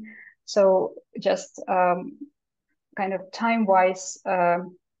PhD. So just kind of time-wise,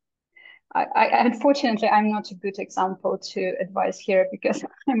 unfortunately, I'm not a good example to advise here because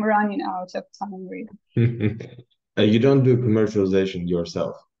I'm running out of time, really. You don't do commercialization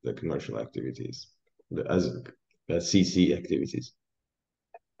yourself, the commercial activities, as CC activities?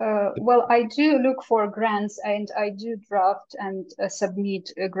 Well, I do look for grants and I do draft and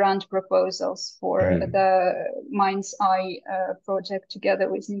submit grant proposals for the Mind's Eye project together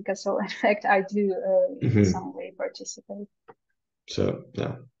with Nika. So in fact, I do in some way participate. So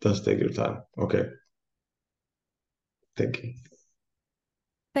yeah, does take your time. Okay. Thank you.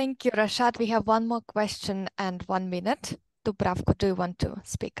 Thank you, Rashad. We have 1 more question and 1 minute. Dubravko, do you want to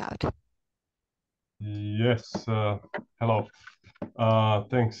speak out? Yes. Hello.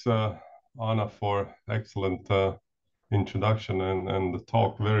 Thanks, Anna, for excellent introduction and the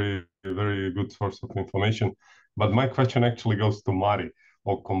talk. Very, very good source of information. But my question actually goes to Mari,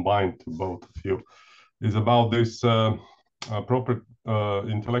 or combined to both of you, is about this proper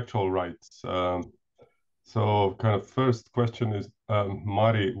intellectual rights. So kind of first question is,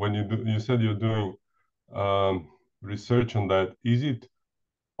 Mari, when you said you're doing research on that, is it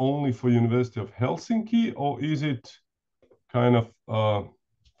only for University of Helsinki, or is it kind of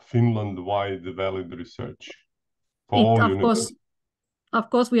Finland-wide valid research for all universities? Of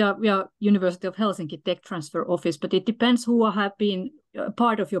course, we are University of Helsinki Tech Transfer Office, but it depends who have been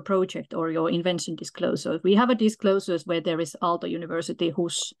part of your project or your invention disclosure. We have a disclosures where there is Aalto University,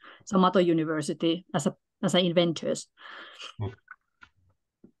 who's some other university as an inventors.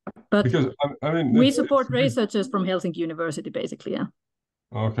 But because I mean, we support researchers from Helsinki University, basically. Yeah.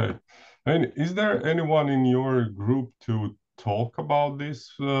 Okay. And is there anyone in your group to talk about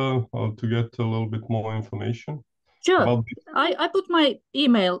this or to get a little bit more information? Sure. I put my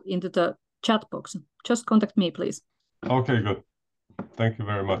email into the chat box. Just contact me, please. Okay, good. Thank you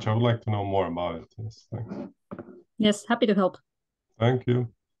very much. I would like to know more about it. Yes, thanks. Yes, happy to help. Thank you.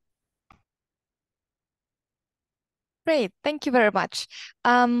 Great, thank you very much.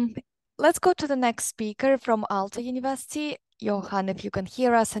 Let's go to the next speaker from Aalto University. Johan, if you can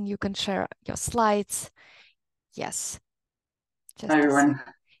hear us and you can share your slides. Yes. Hi, everyone.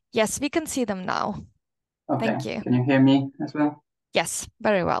 Yes, we can see them now. Okay. Thank you. Can you hear me as well? Yes,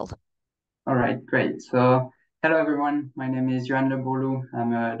 very well. All right, great. So, hello, everyone. My name is Johan Lebolu.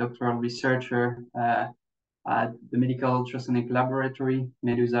 I'm a doctoral researcher at the Medical Ultrasonic Laboratory,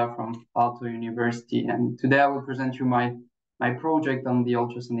 Medusa, from Aalto University. And today I will present you my project on the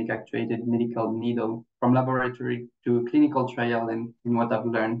ultrasonic actuated medical needle from laboratory to clinical trial and what I've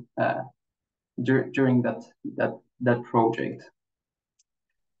learned during that project.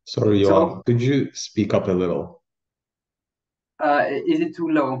 Sorry, Johan, could you speak up a little? Is it too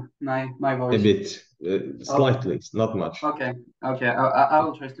low, my voice? A bit, slightly, not much. Okay. I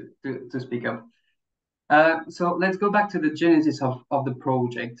will try to speak up. So let's go back to the genesis of the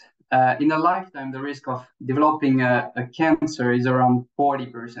project. In a lifetime, the risk of developing a cancer is around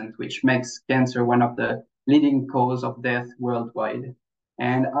 40%, which makes cancer one of the leading causes of death worldwide.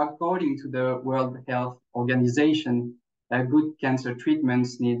 And according to the World Health Organization, good cancer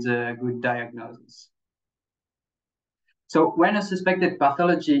treatments needs a good diagnosis. So when a suspected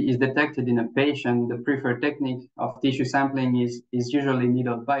pathology is detected in a patient, the preferred technique of tissue sampling is usually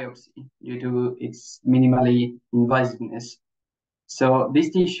needle biopsy due to its minimally invasiveness. So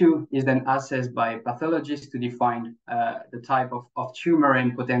this tissue is then assessed by pathologists to define the type of tumor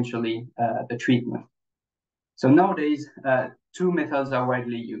and potentially the treatment. So nowadays, two methods are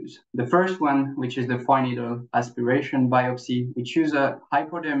widely used. The first one, which is the fine needle aspiration biopsy, which uses a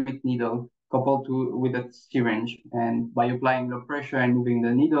hypodermic needle coupled with a syringe. And by applying low pressure and moving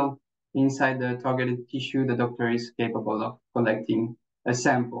the needle inside the targeted tissue, the doctor is capable of collecting a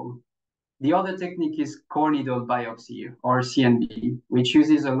sample. The other technique is core needle biopsy, or CNB, which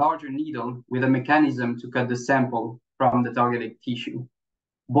uses a larger needle with a mechanism to cut the sample from the targeted tissue.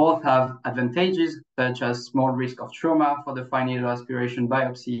 Both have advantages, such as small risk of trauma for the fine needle aspiration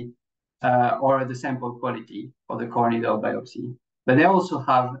biopsy, or the sample quality for the core needle biopsy. But they also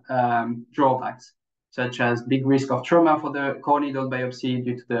have drawbacks, such as big risk of trauma for the core needle biopsy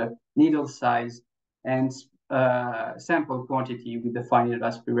due to the needle size and sample quantity with the fine needle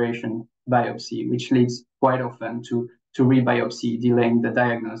aspiration biopsy, which leads quite often to rebiopsy, delaying the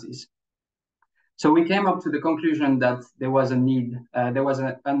diagnosis. So we came up to the conclusion that there was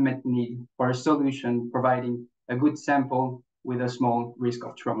an unmet need for a solution providing a good sample with a small risk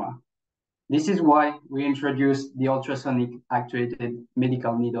of trauma. This is why we introduced the ultrasonic actuated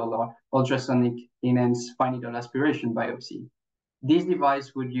medical needle, or ultrasonic enhanced fine needle aspiration biopsy. This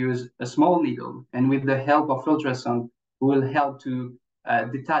device would use a small needle, and with the help of ultrasound, will help to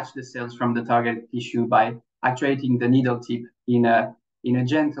detach the cells from the target tissue by actuating the needle tip in a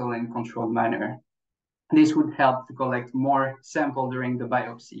gentle and controlled manner. This would help to collect more sample during the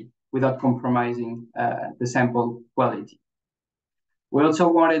biopsy without compromising the sample quality. We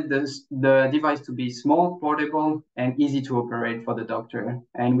also wanted the device to be small, portable, and easy to operate for the doctor.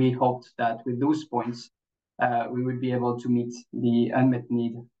 And we hoped that with those points, we would be able to meet the unmet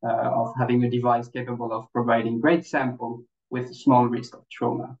need of having a device capable of providing great sample with small risk of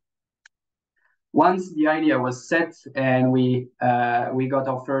trauma. Once the idea was set and we got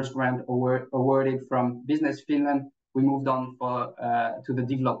our first grant awarded from Business Finland, we moved on to the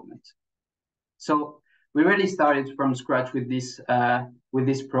development. So we really started from scratch with this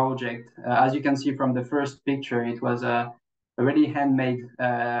project. As you can see from the first picture, it was a already handmade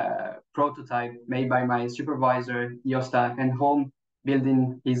prototype made by my supervisor, Josta and home,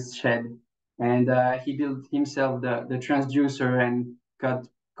 building his shed. And he built himself the transducer and cut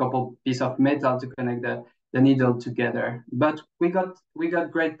couple pieces of metal to connect the needle together. But we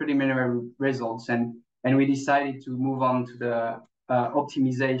got great preliminary results, and we decided to move on to the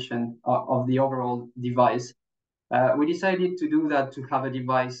optimization of the overall device. We decided to do that to have a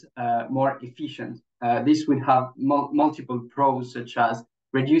device more efficient. This would have multiple pros, such as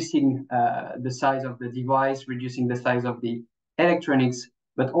reducing the size of the device, reducing the size of the electronics,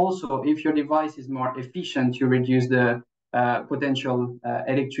 but also if your device is more efficient, you reduce the potential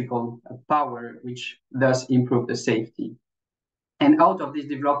electrical power, which thus improve the safety. And out of this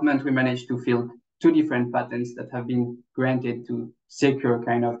development, we managed to fill 2 different patents that have been granted to secure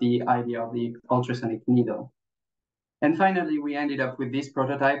kind of the idea of the ultrasonic needle. And finally, we ended up with this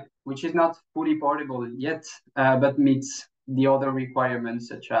prototype, which is not fully portable yet, but meets the other requirements,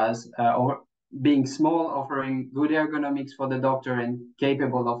 such as being small, offering good ergonomics for the doctor, and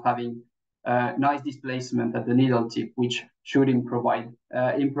capable of having nice displacement at the needle tip, which should improvise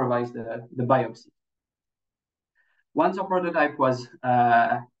the biopsy. Once our prototype was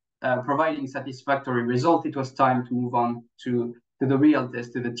providing satisfactory result, it was time to move on to the real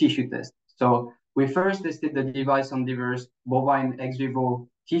test, to the tissue test. So we first tested the device on diverse bovine ex vivo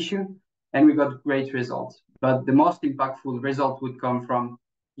tissue, and we got great results. But the most impactful result would come from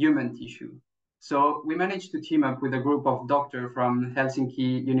human tissue. So we managed to team up with a group of doctors from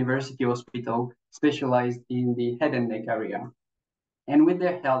Helsinki University Hospital, specialized in the head and neck area. And with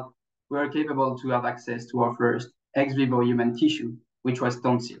their help, we were capable to have access to our first ex vivo human tissue, which was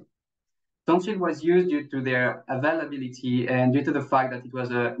tonsil. Tonsil was used due to their availability and due to the fact that it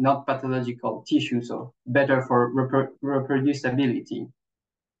was a not pathological tissue, so better for reproducibility.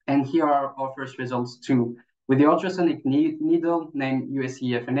 And here are our first results too. With the ultrasonic needle named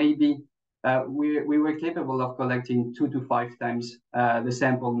USEF-AB, we were capable of collecting 2 to 5 times the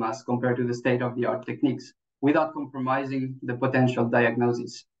sample mass compared to the state-of-the-art techniques without compromising the potential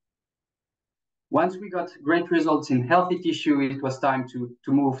diagnosis. Once we got great results in healthy tissue, it was time to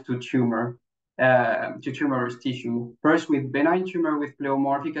move to tumorous tissue. First with benign tumor with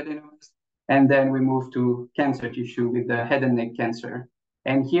pleomorphic adenomas, and then we moved to cancer tissue with the head and neck cancer.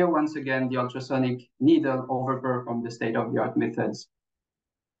 And here, once again, the ultrasonic needle overperformed the state-of-the-art methods.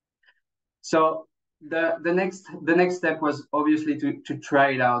 So the next step was obviously to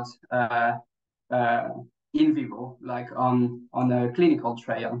try it out in vivo, like on a clinical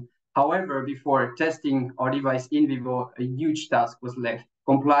trial. However, before testing our device in vivo, a huge task was left,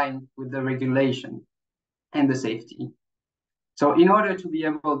 complying with the regulation and the safety. So in order to be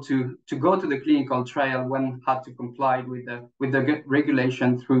able to go to the clinical trial, one had to comply with the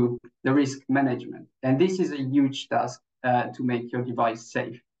regulation through the risk management. And this is a huge task to make your device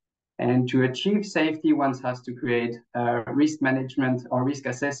safe. And to achieve safety, one has to create a risk management or risk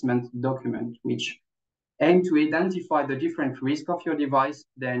assessment document, which aim to identify the different risks of your device.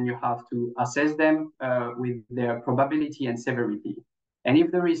 Then you have to assess them with their probability and severity. And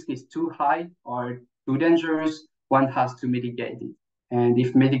if the risk is too high or too dangerous, one has to mitigate it. And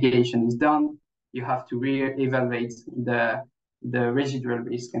if mitigation is done, you have to re-evaluate the residual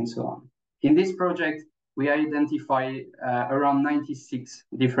risk and so on. In this project, we identify around 96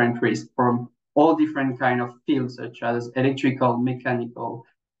 different risks from all different kind of fields, such as electrical, mechanical,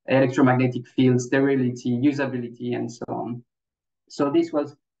 electromagnetic fields, sterility, usability, and so on. So this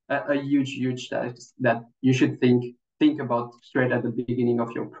was a huge task that you should think about straight at the beginning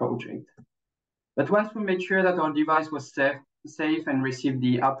of your project. But once we made sure that our device was safe and received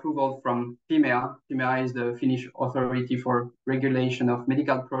the approval from FIMEA, FIMEA is the Finnish authority for regulation of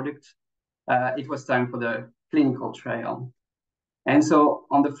medical products, it was time for the clinical trial. And so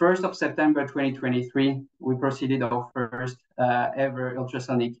on the 1st of September 2023, we proceeded our first ever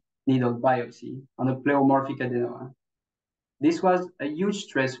ultrasonic needle biopsy on a pleomorphic adenoma. This was a huge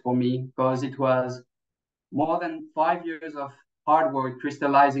stress for me because it was more than 5 years of hard work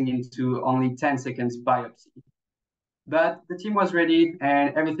crystallizing into only 10 seconds biopsy. But the team was ready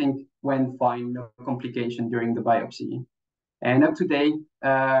and everything went fine, no complication during the biopsy. And up to date,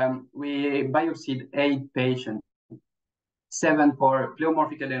 we biopsied 8 patients, 7 for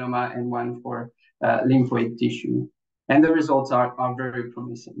pleomorphic adenoma and 1 for lymphoid tissue. And the results are very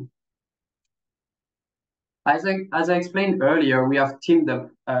promising. As I explained earlier, we have teamed up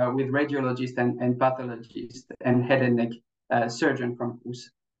with radiologists and pathologists and head and neck surgeon from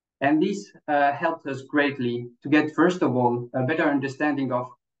HUS. And this helped us greatly to get, first of all, a better understanding of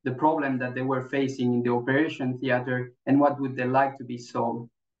the problem that they were facing in the operation theater and what would they like to be solved.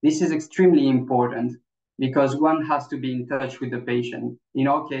 This is extremely important because one has to be in touch with the patient. In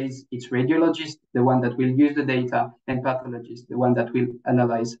our case, it's radiologist, the one that will use the data, and pathologist, the one that will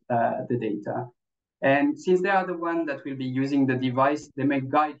analyze the data. And since they are the one that will be using the device, they may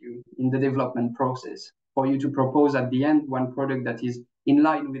guide you in the development process for you to propose at the end one product that is in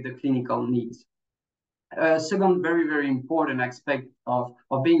line with the clinical needs. Second very important aspect of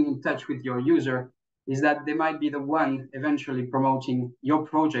being in touch with your user is that they might be the one eventually promoting your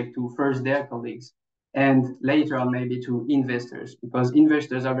project to first their colleagues and later on maybe to investors, because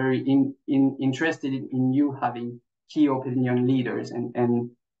investors are very interested in you having key opinion leaders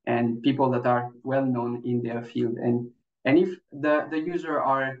and people that are well known in their field. And if the user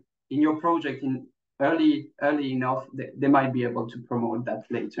are in your project in early enough, they might be able to promote that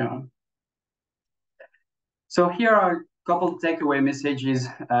later on. So here are a couple takeaway messages.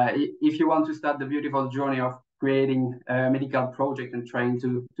 If you want to start the beautiful journey of creating a medical project and trying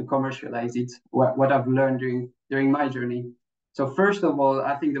to commercialize it, what I've learned during my journey. So first of all,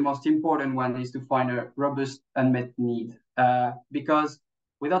 I think the most important one is to find a robust unmet need, because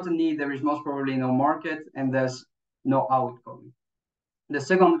without a need, there is most probably no market and there's no outcome. The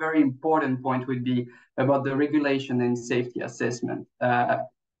second very important point would be about the regulation and safety assessment.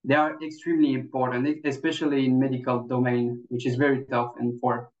 They are extremely important, especially in medical domain, which is very tough and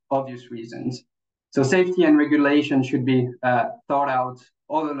for obvious reasons. So safety and regulation should be thought out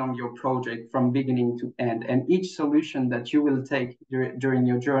all along your project from beginning to end. And each solution that you will take during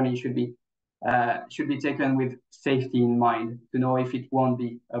your journey should be taken with safety in mind to know if it won't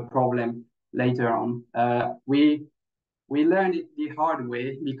be a problem later on. We learned it the hard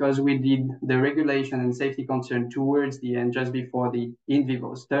way because we did the regulation and safety concern towards the end, just before the in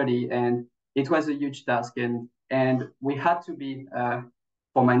vivo study, and it was a huge task. And we had to be,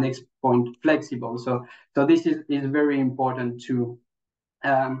 for my next point, flexible. So this is very important too.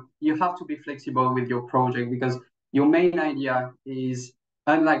 You have to be flexible with your project because your main idea is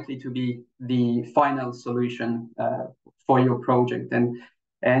unlikely to be the final solution for your project. And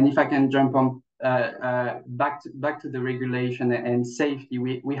if I can jump on back to the regulation and safety,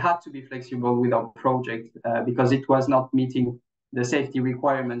 we had to be flexible with our project because it was not meeting the safety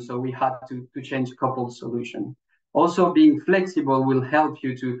requirements. So we had to change a couple solutions. Also, being flexible will help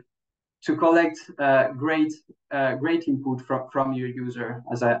you to collect great input from your user,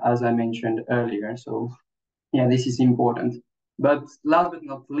 as I mentioned earlier. So yeah, this is important. But last but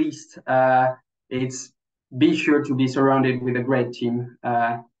not least, it's be sure to be surrounded with a great team.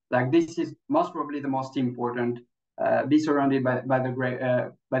 Like this is most probably the most important. Be surrounded by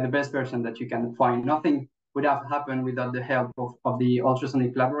the best person that you can find. Nothing would have happened without the help of the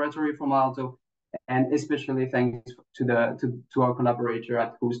ultrasonic laboratory from Aalto, and especially thanks to our collaborator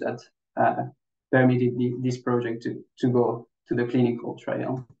at HUS that permitted this project to go to the clinical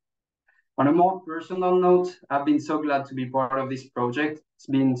trial. On a more personal note, I've been so glad to be part of this project. It's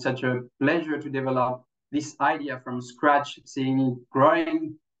been such a pleasure to develop this idea from scratch, seeing it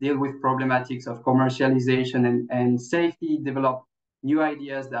growing, deal with problematics of commercialization and safety, develop new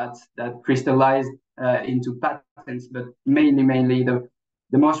ideas that crystallize into patents, but mainly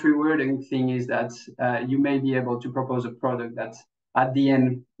the most rewarding thing is that you may be able to propose a product that at the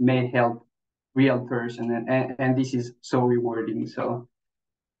end may help real person, and this is so rewarding. So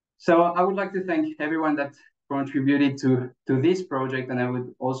I would like to thank everyone that contributed to this project, and I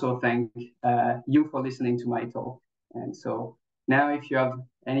would also thank you for listening to my talk. And so now, if you have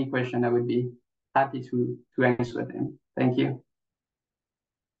any question, I would be happy to answer them. Thank you.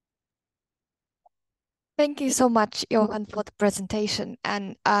 Thank you so much, Johan, for the presentation.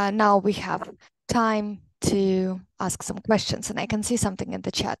 And now we have time to ask some questions, and I can see something in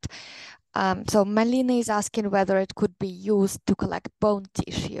the chat. So Malina is asking whether it could be used to collect bone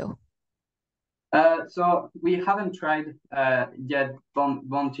tissue. So we haven't tried yet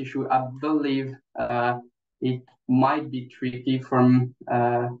bone tissue. I believe it might be tricky from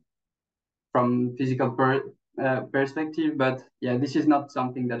physical perspective, but yeah, this is not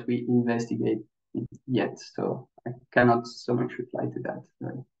something that we investigate yet, so I cannot so much reply to that.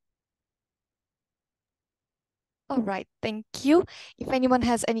 Right. All right, thank you. If anyone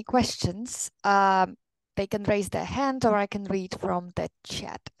has any questions, they can raise their hand, or I can read from the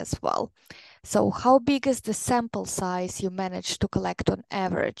chat as well. So how big is the sample size you managed to collect on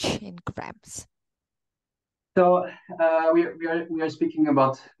average in grams? So we are speaking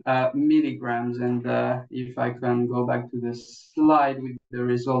about milligrams, and if I can go back to the slide with the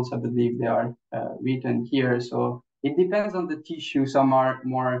results, I believe they are written here. So it depends on the tissue. Some are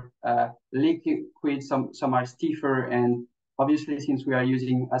more liquid, some are stiffer, and obviously, since we are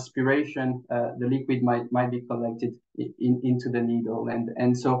using aspiration, the liquid might be collected into the needle,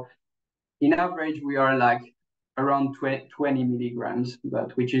 and so in average we are like around 20 milligrams,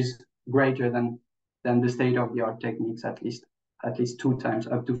 but which is greater than the state-of-the-art techniques, at least 2 times,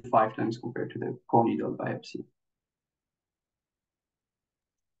 up to 5 times compared to the core needle biopsy.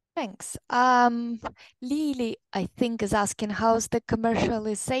 Thanks. Lily, I think, is asking, how's the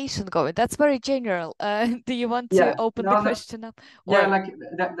commercialization going? That's very general. Do you want to open the question up? Yeah, like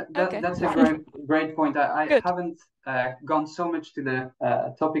that's a great point. I haven't gone so much to the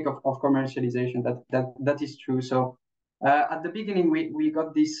topic of commercialization. That is true. So at the beginning, we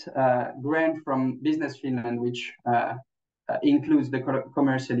got this grant from Business Finland, which includes the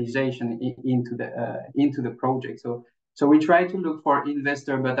commercialization into the project. So we try to look for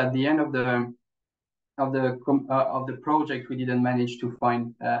investor, but at the end of the project, we didn't manage to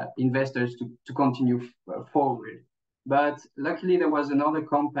find investors to continue forward. But luckily, there was another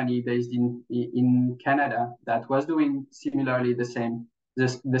company based in Canada that was doing similarly the same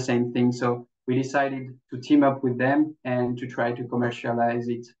thing. So we decided to team up with them and to try to commercialize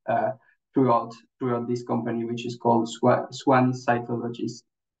it throughout this company, which is called Swan Cytologies.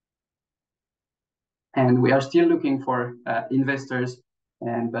 And we are still looking for investors,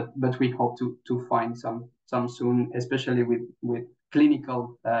 but we hope to find some soon, especially with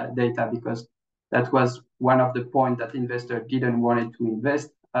clinical data, because that was one of the points that investor didn't want to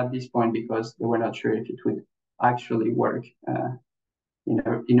invest at this point because they were not sure if it would actually work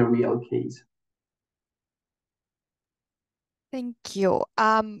in a real case. Thank you.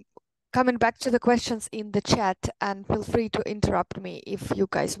 Coming back to the questions in the chat, and feel free to interrupt me if you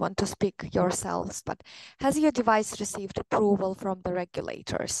guys want to speak yourselves, but has your device received approval from the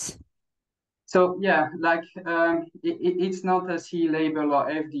regulators? So yeah, like it's not a C label or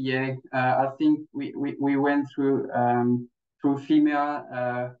FDA. I think we went through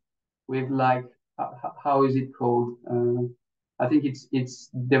FIMEA with like, how is it called? I think it's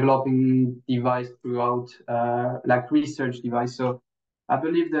developing device throughout like research device. So I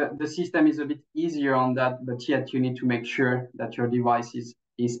believe the system is a bit easier on that, but yet you need to make sure that your device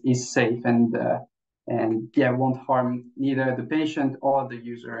is safe and yeah, won't harm neither the patient or the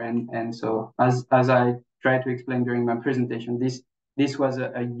user. And so as I tried to explain during my presentation, this was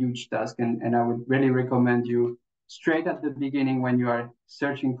a huge task, and I would really recommend you straight at the beginning when you are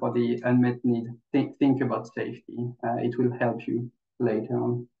searching for the unmet need, think about safety. It will help you later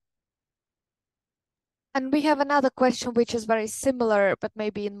on. And we have another question which is very similar, but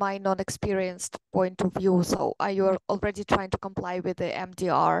maybe in my non-experienced point of view. So are you already trying to comply with the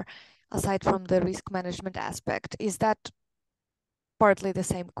MDR aside from the risk management aspect? Is that partly the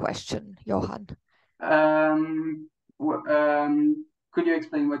same question, Johan? Could you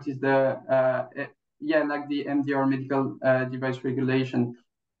explain what is the like the MDR medical device regulation?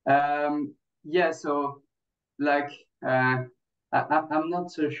 Yeah, so like I'm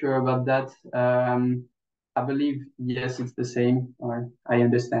not so sure about that. I believe yes, it's the same, or I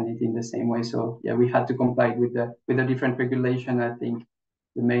understand it in the same way. So yeah, we had to comply with a different regulation. I think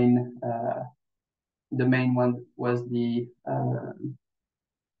the main one was the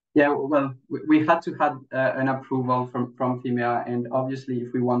well, we had to have an approval from FIMEA, and obviously,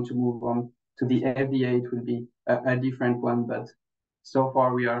 if we want to move on to the FDA, it will be a different one. But so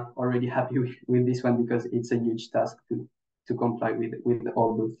far, we are already happy with this one because it's a huge task to comply with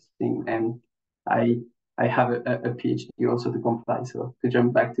all those things. And I have a PhD also to comply. So to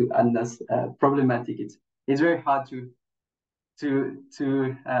jump back to Anna's problematic, it's very hard to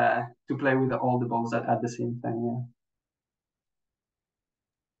play with all the balls at the same time. Yeah.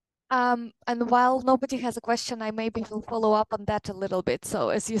 And while nobody has a question, I maybe will follow up on that a little bit. So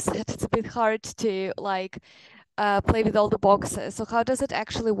as you said, it's a bit hard to like play with all the boxes. So how does it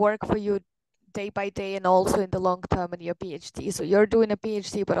actually work for you day by day and also in the long term in your PhD? So you're doing a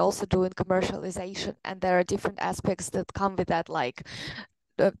PhD, but also doing commercialization, and there are different aspects that come with that, like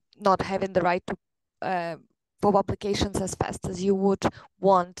not having the right to for publications as fast as you would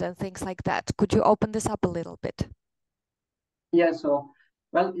want and things like that. Could you open this up a little bit? Yeah, so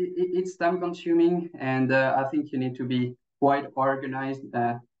well, it's time consuming, and I think you need to be quite organized.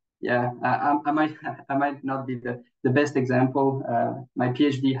 Yeah, I might not be the best example. My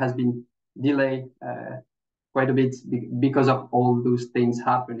PhD has been delayed quite a bit because of all those things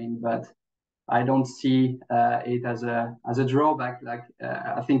happening, but I don't see it as a drawback. Like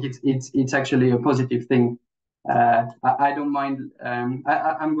I think it's actually a positive thing. I don't mind.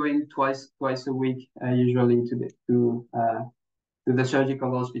 I'm going twice a week usually to the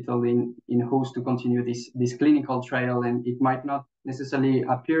surgical hospital in Hoos to continue this clinical trial, and it might not necessarily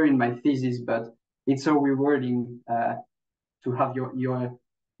appear in my thesis, but it's so rewarding to have your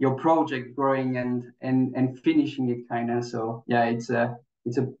project growing and finishing it kind of. So yeah, it's a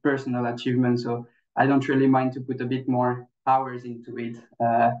personal achievement. So I don't really mind to put a bit more hours into it,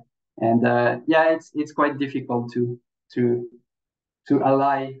 and yeah, it's quite difficult to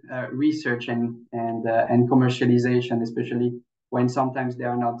ally research and commercialization, especially when sometimes they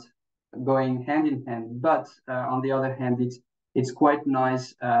are not going hand in hand. But on the other hand, it's quite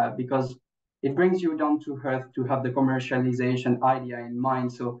nice because it brings you down to earth to have the commercialization idea in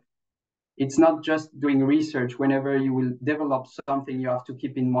mind. So it's not just doing research. Whenever you will develop something, you have to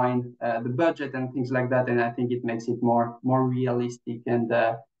keep in mind the budget and things like that. And I think it makes it more realistic and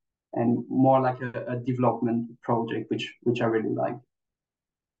more like a development project, which I really like.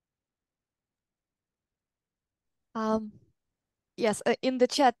 Yes, in the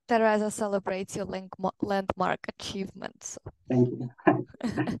chat, Teresa celebrates your landmark achievements. Thank you.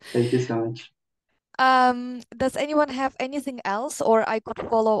 Thank you so much. Does anyone have anything else, or I could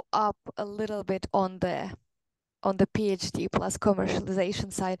follow up a little bit on the PhD plus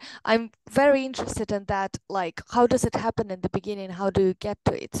commercialization side? I'm very interested in that. Like, how does it happen in the beginning? How do you get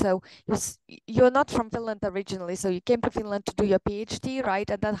to it? So you're not from Finland originally, so you came to Finland to do your PhD, right?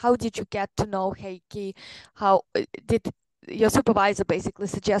 And then how did you get to know Heikki? How did your supervisor basically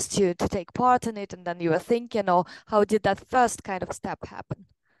suggest you to take part in it, and then you were thinking, or how did that first kind of step happen?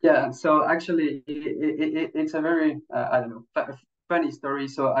 Yeah, so actually, it's a very I don't know, funny story.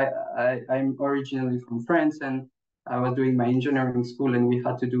 So I'm originally from France, and I was doing my engineering school, and we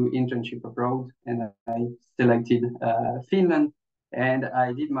had to do internship abroad, and I selected Finland, and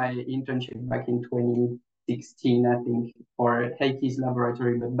I did my internship back in 2016, I think, for Heikki's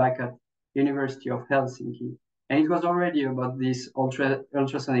laboratory, but back at University of Helsinki. And it was already about this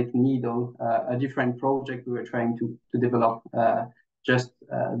ultrasonic needle, a different project we were trying to develop. Just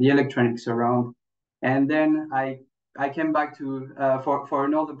the electronics around, and then I came back to for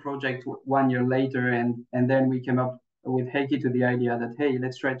another project 1 year later, and then we came up with Heikki to the idea that hey,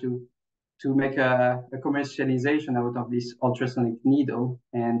 let's try to make a commercialization out of this ultrasonic needle,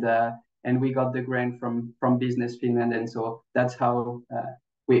 and we got the grant from Business Finland, and so that's how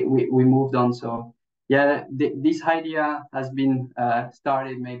we moved on. So yeah, this idea has been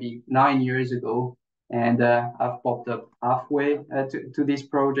started maybe 9 years ago. And I've popped up halfway to this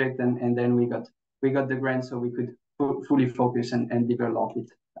project, and then we got the grant, so we could fully focus and develop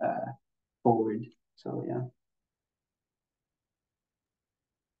it forward. So yeah.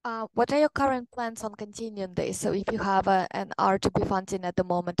 What are your current plans on continuing this? So if you have an R2B funding at the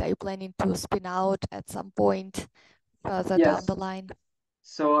moment, are you planning to spin out at some point further down the line?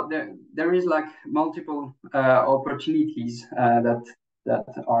 So there is like multiple opportunities that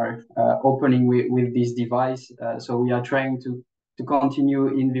are opening with this device. So we are trying to continue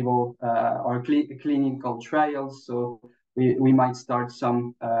in vivo our clinical trials. So we might start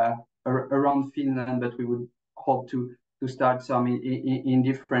some around Finland, but we would hope to start some in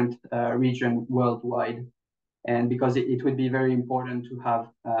different regions worldwide. And because it would be very important to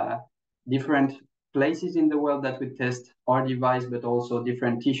have different places in the world that would test our device, but also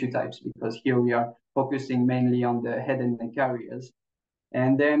different tissue types, because here we are focusing mainly on the head and neck areas.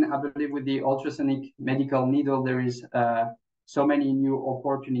 And then I believe with the ultrasonic medical needle, there is so many new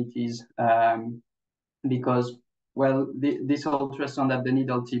opportunities because, well, this ultrasound at the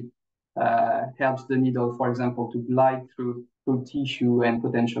needle tip helps the needle, for example, to glide through tissue and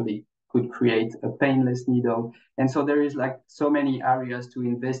potentially could create a painless needle. And so there is like so many areas to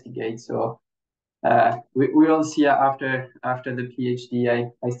investigate. So we will see after the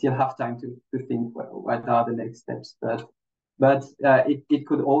PhD. I still have time to think what are the next steps. But it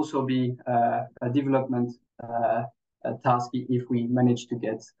could also be a development task if we manage to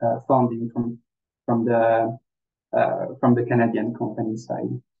get funding from the Canadian company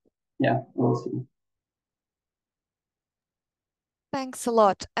side. Yeah, we'll see. Thanks a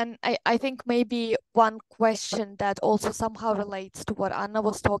lot. And I think maybe one question that also somehow relates to what Anna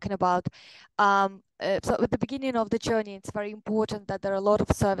was talking about. So at the beginning of the journey, it's very important that there are a lot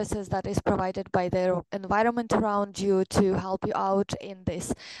of services that is provided by the environment around you to help you out in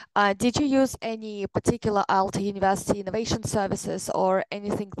this. Did you use any particular Aalto University innovation services or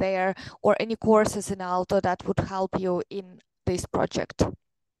anything there, or any courses in Aalto that would help you in this project?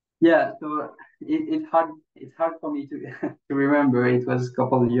 Yeah, so it's hard for me to to remember. It was a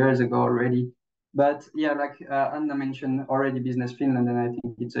couple of years ago already, but yeah, like Anna mentioned already, Business Finland, and I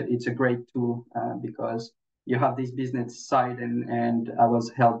think it's a great tool because you have this business side, and I was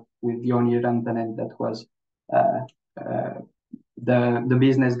helped with Joni Rantanen, that was the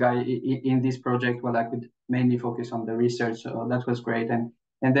business guy in this project. Well, I could mainly focus on the research, so that was great, and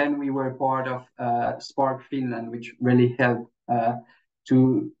then we were part of Spark Finland, which really helped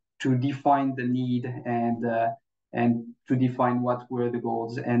to define the need and to define what were the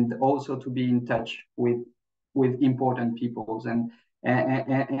goals, and also to be in touch with important peoples, and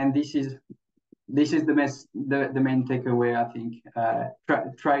this is the main takeaway, I think.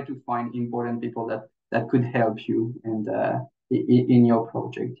 Try to find important people that could help you and in your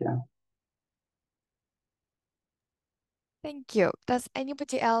project. Yeah. Thank you. Does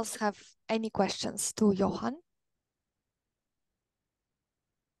anybody else have any questions to Johan?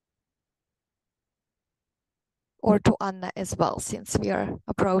 Or to Anna as well, since we are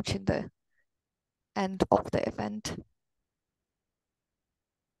approaching the end of the event.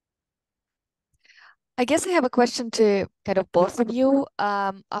 I guess I have a question to kind of both of you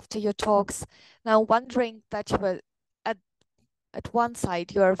after your talks. Now, wondering that you were at one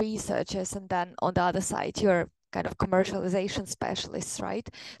side, you're researchers, and then on the other side, you're kind of commercialization specialists, right?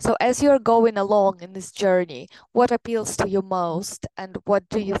 So as you're going along in this journey, what appeals to you most, and what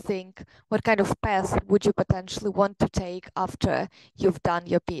do you think, what kind of path would you potentially want to take after you've done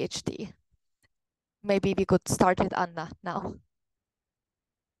your PhD? Maybe we could start with Anna now.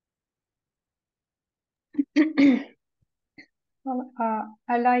 Well,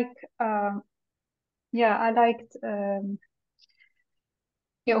 I liked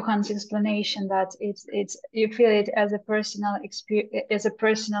Johan's explanation that it's you feel it as a personal experience, as a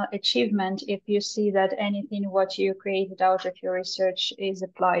personal achievement if you see that anything what you created out of your research is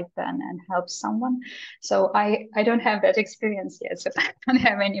applied then and helps someone. So I don't have that experience yet, so I don't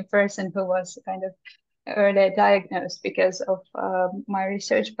have any person who was kind of early diagnosed because of my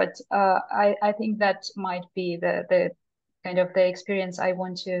research, but I think that might be the kind of the experience I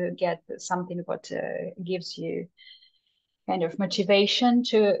want to get, something what gives you kind of motivation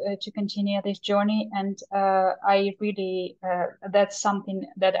to continue this journey. And I really that's something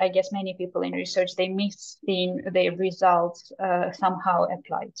that I guess many people in research, they miss seeing their results somehow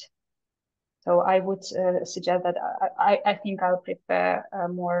applied. So I would suggest that I think I'll prefer a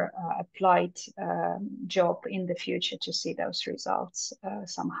more applied job in the future to see those results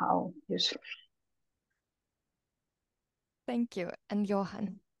somehow useful. Thank you. And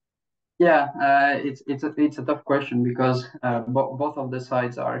Johan? Yeah, it's a tough question because both of the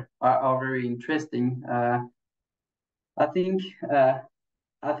sides are very interesting. I think I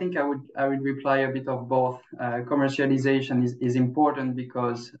would reply a bit of both. Commercialization is important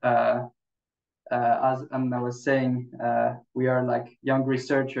because as Anna was saying, we are like young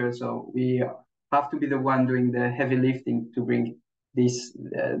researchers, so we have to be the one doing the heavy lifting to bring this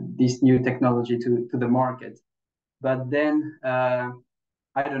new technology to the market. But then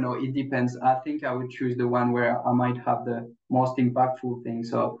I don't know, it depends. I think I would choose the one where I might have the most impactful thing.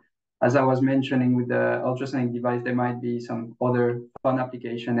 So as I was mentioning with the ultrasonic device, there might be some other fun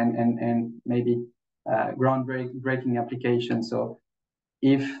application and maybe groundbreaking application. So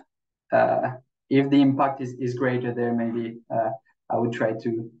if the impact is greater there, maybe I would try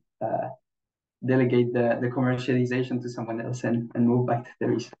to delegate the commercialization to someone else and move back to the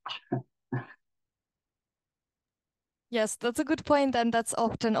research. Yes, that's a good point, and that's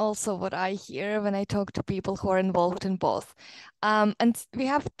often also what I hear when I talk to people who are involved in both. And we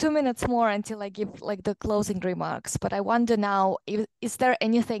have 2 minutes more until I give like the closing remarks, but I wonder now, is there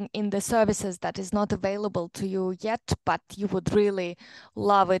anything in the services that is not available to you yet, but you would really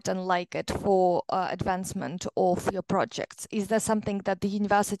love it and like it for advancement of your projects? Is there something that the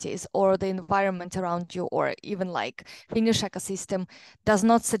universities or the environment around you, or even like Finnish ecosystem does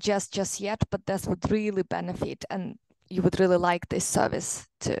not suggest just yet, but this would really benefit and you would really like this service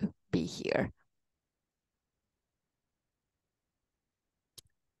to be here?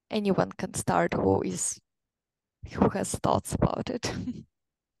 Anyone can start who has thoughts about it.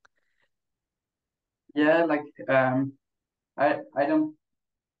 Yeah, like I don't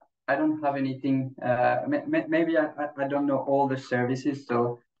have anything. Maybe I don't know all the services,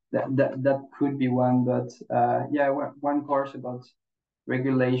 so that could be one. But yeah, one course about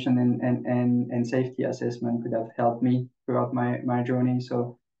regulation and safety assessment could have helped me throughout my journey.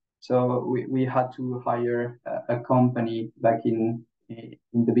 So we had to hire a company back in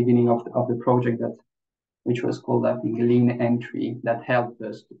the beginning of the project, which was called, I think, Lean Entry, that helped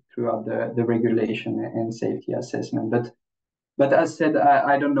us throughout the regulation and safety assessment. But as said,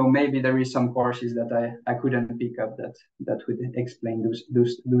 I don't know, maybe there is some courses that I couldn't pick up that would explain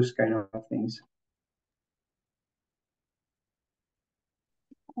those kind of things.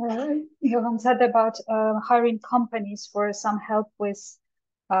 Johan said about hiring companies for some help with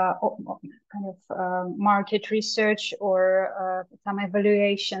market research or some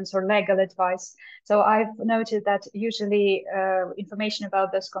evaluations or legal advice. So I've noted that usually information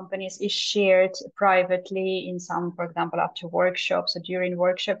about those companies is shared privately in some, for example, after workshops or during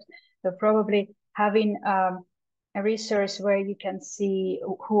workshops. So probably having a resource where you can see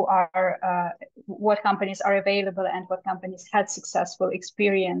who are, what companies are available and what companies had successful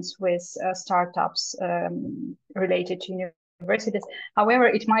experience with startups related to universities. However,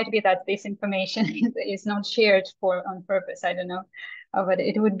 it might be that this information is not shared on purpose. I don't know, but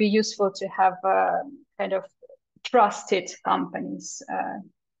it would be useful to have kind of trusted companies,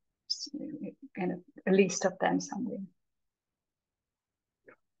 kind of a list of them somewhere.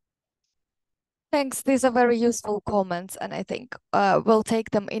 Thanks. These are very useful comments, and I think we'll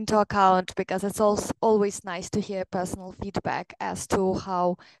take them into account because it's also always nice to hear personal feedback as to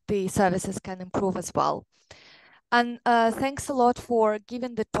how the services can improve as well. And thanks a lot for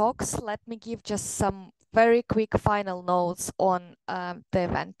giving the talks. Let me give just some very quick final notes on the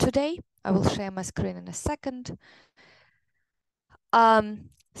event today. I will share my screen in a second.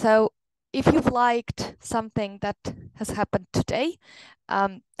 So if you've liked something that has happened today,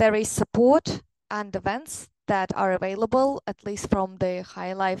 there is support and events that are available, at least from the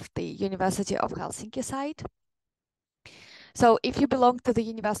HiLIFE, the University of Helsinki side. So if you belong to the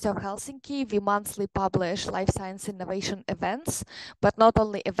University of Helsinki, we monthly publish life science innovation events, but not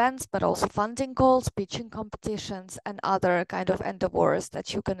only events, but also funding calls, pitching competitions, and other kind of endeavors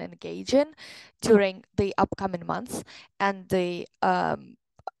that you can engage in during the upcoming months. And the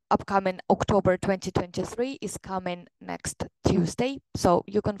upcoming October 2023 is coming next Tuesday. So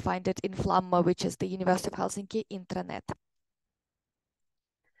you can find it in Flamma, which is the University of Helsinki intranet.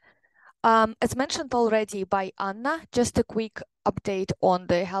 As mentioned already by Anna, just a quick update on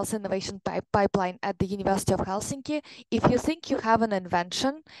the health innovation pipeline at the University of Helsinki. If you think you have an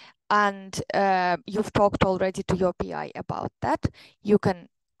invention and you've talked already to your PI about that, you can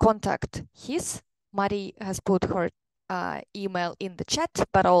contact his. Mari has put her email in the chat,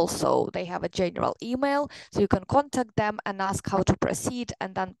 but also they have a general email, so you can contact them and ask how to proceed,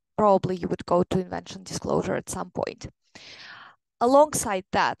 and then probably you would go to invention disclosure at some point. Alongside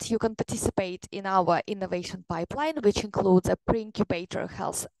that, you can participate in our innovation pipeline, which includes a pre-incubator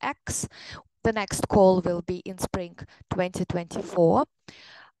HealthX. The next call will be in spring 2024.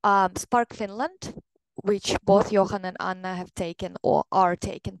 Spark Finland, which both Johan and Anna have taken or are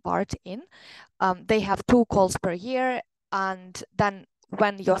taking part in. They have 2 calls per year, and then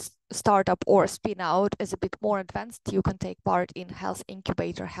when your startup or spin out is a bit more advanced, you can take part in Health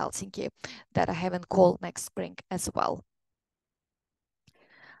Incubator Helsinki that I have in call next spring as well.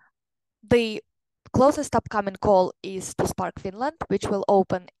 The closest upcoming call is to Spark Finland, which will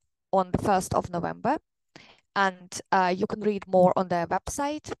open on the 1st of November. And you can read more on their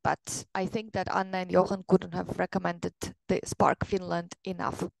website, but I think that Anna and Johan couldn't have recommended the Spark Finland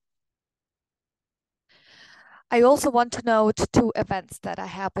enough. I also want to note 2 events that are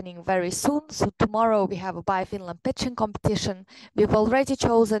happening very soon. So tomorrow we have a Buy Finland pitching competition. We've already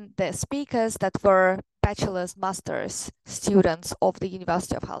chosen the speakers that were bachelor's, master's students of the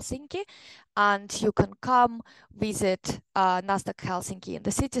University of Helsinki. And you can come visit Nasdaq Helsinki in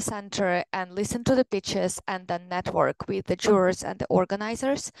the city center and listen to the pitches and then network with the jurors and the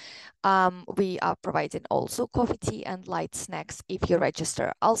organizers. We are providing also coffee, tea and light snacks if you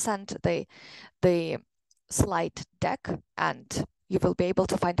register. I'll send the slide deck and you will be able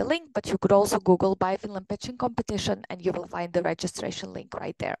to find a link, but you could also Google Buy Finland Pitching Competition and you will find the registration link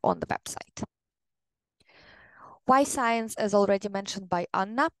right there on the website. Why Science, as already mentioned by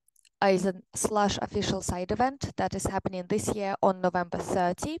Anna, is a /official side event that is happening this year on November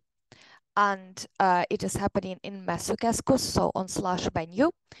 30. And it is happening in Messukeskus, so on /venue.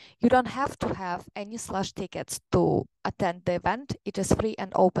 You don't have to have any /tickets to attend the event. It is free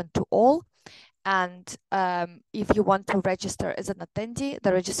and open to all. And if you want to register as an attendee,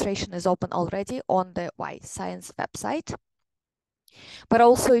 the registration is open already on the Why Science website. But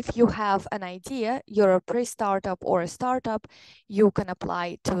also if you have an idea, you're a pre-startup or a startup, you can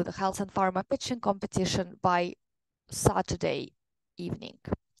apply to the Health and Pharma Pitching Competition by Saturday evening.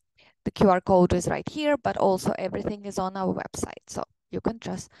 The QR code is right here, but also everything is on our website. So you can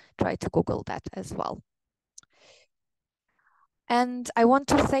just try to Google that as well. And I want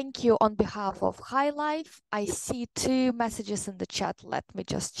to thank you on behalf of HiLIFE. I see 2 messages in the chat. Let me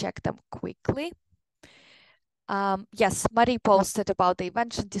just check them quickly. Yes, Mari posted about the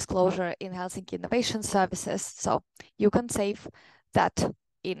invention disclosure in Helsinki Innovation Services. So you can save that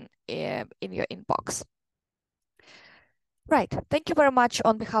in your inbox. Right, thank you very much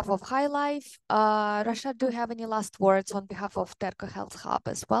on behalf of HiLIFE. Rashad, do you have any last words on behalf of Terkko Health Hub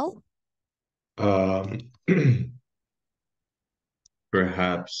as well?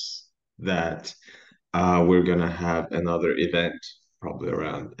 Perhaps that we're gonna have another event probably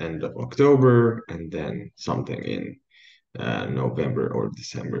around end of October and then something in November or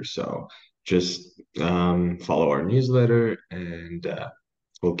December. So just follow our newsletter and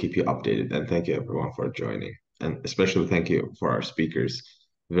we'll keep you updated. And thank you everyone for joining. And especially thank you for our speakers.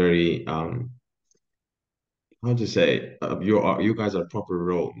 Very, how to say, you guys are proper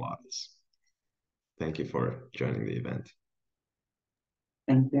role models. Thank you for joining the event.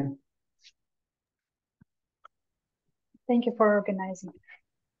 Thank you. Thank you for organizing.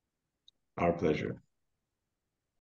 Our pleasure.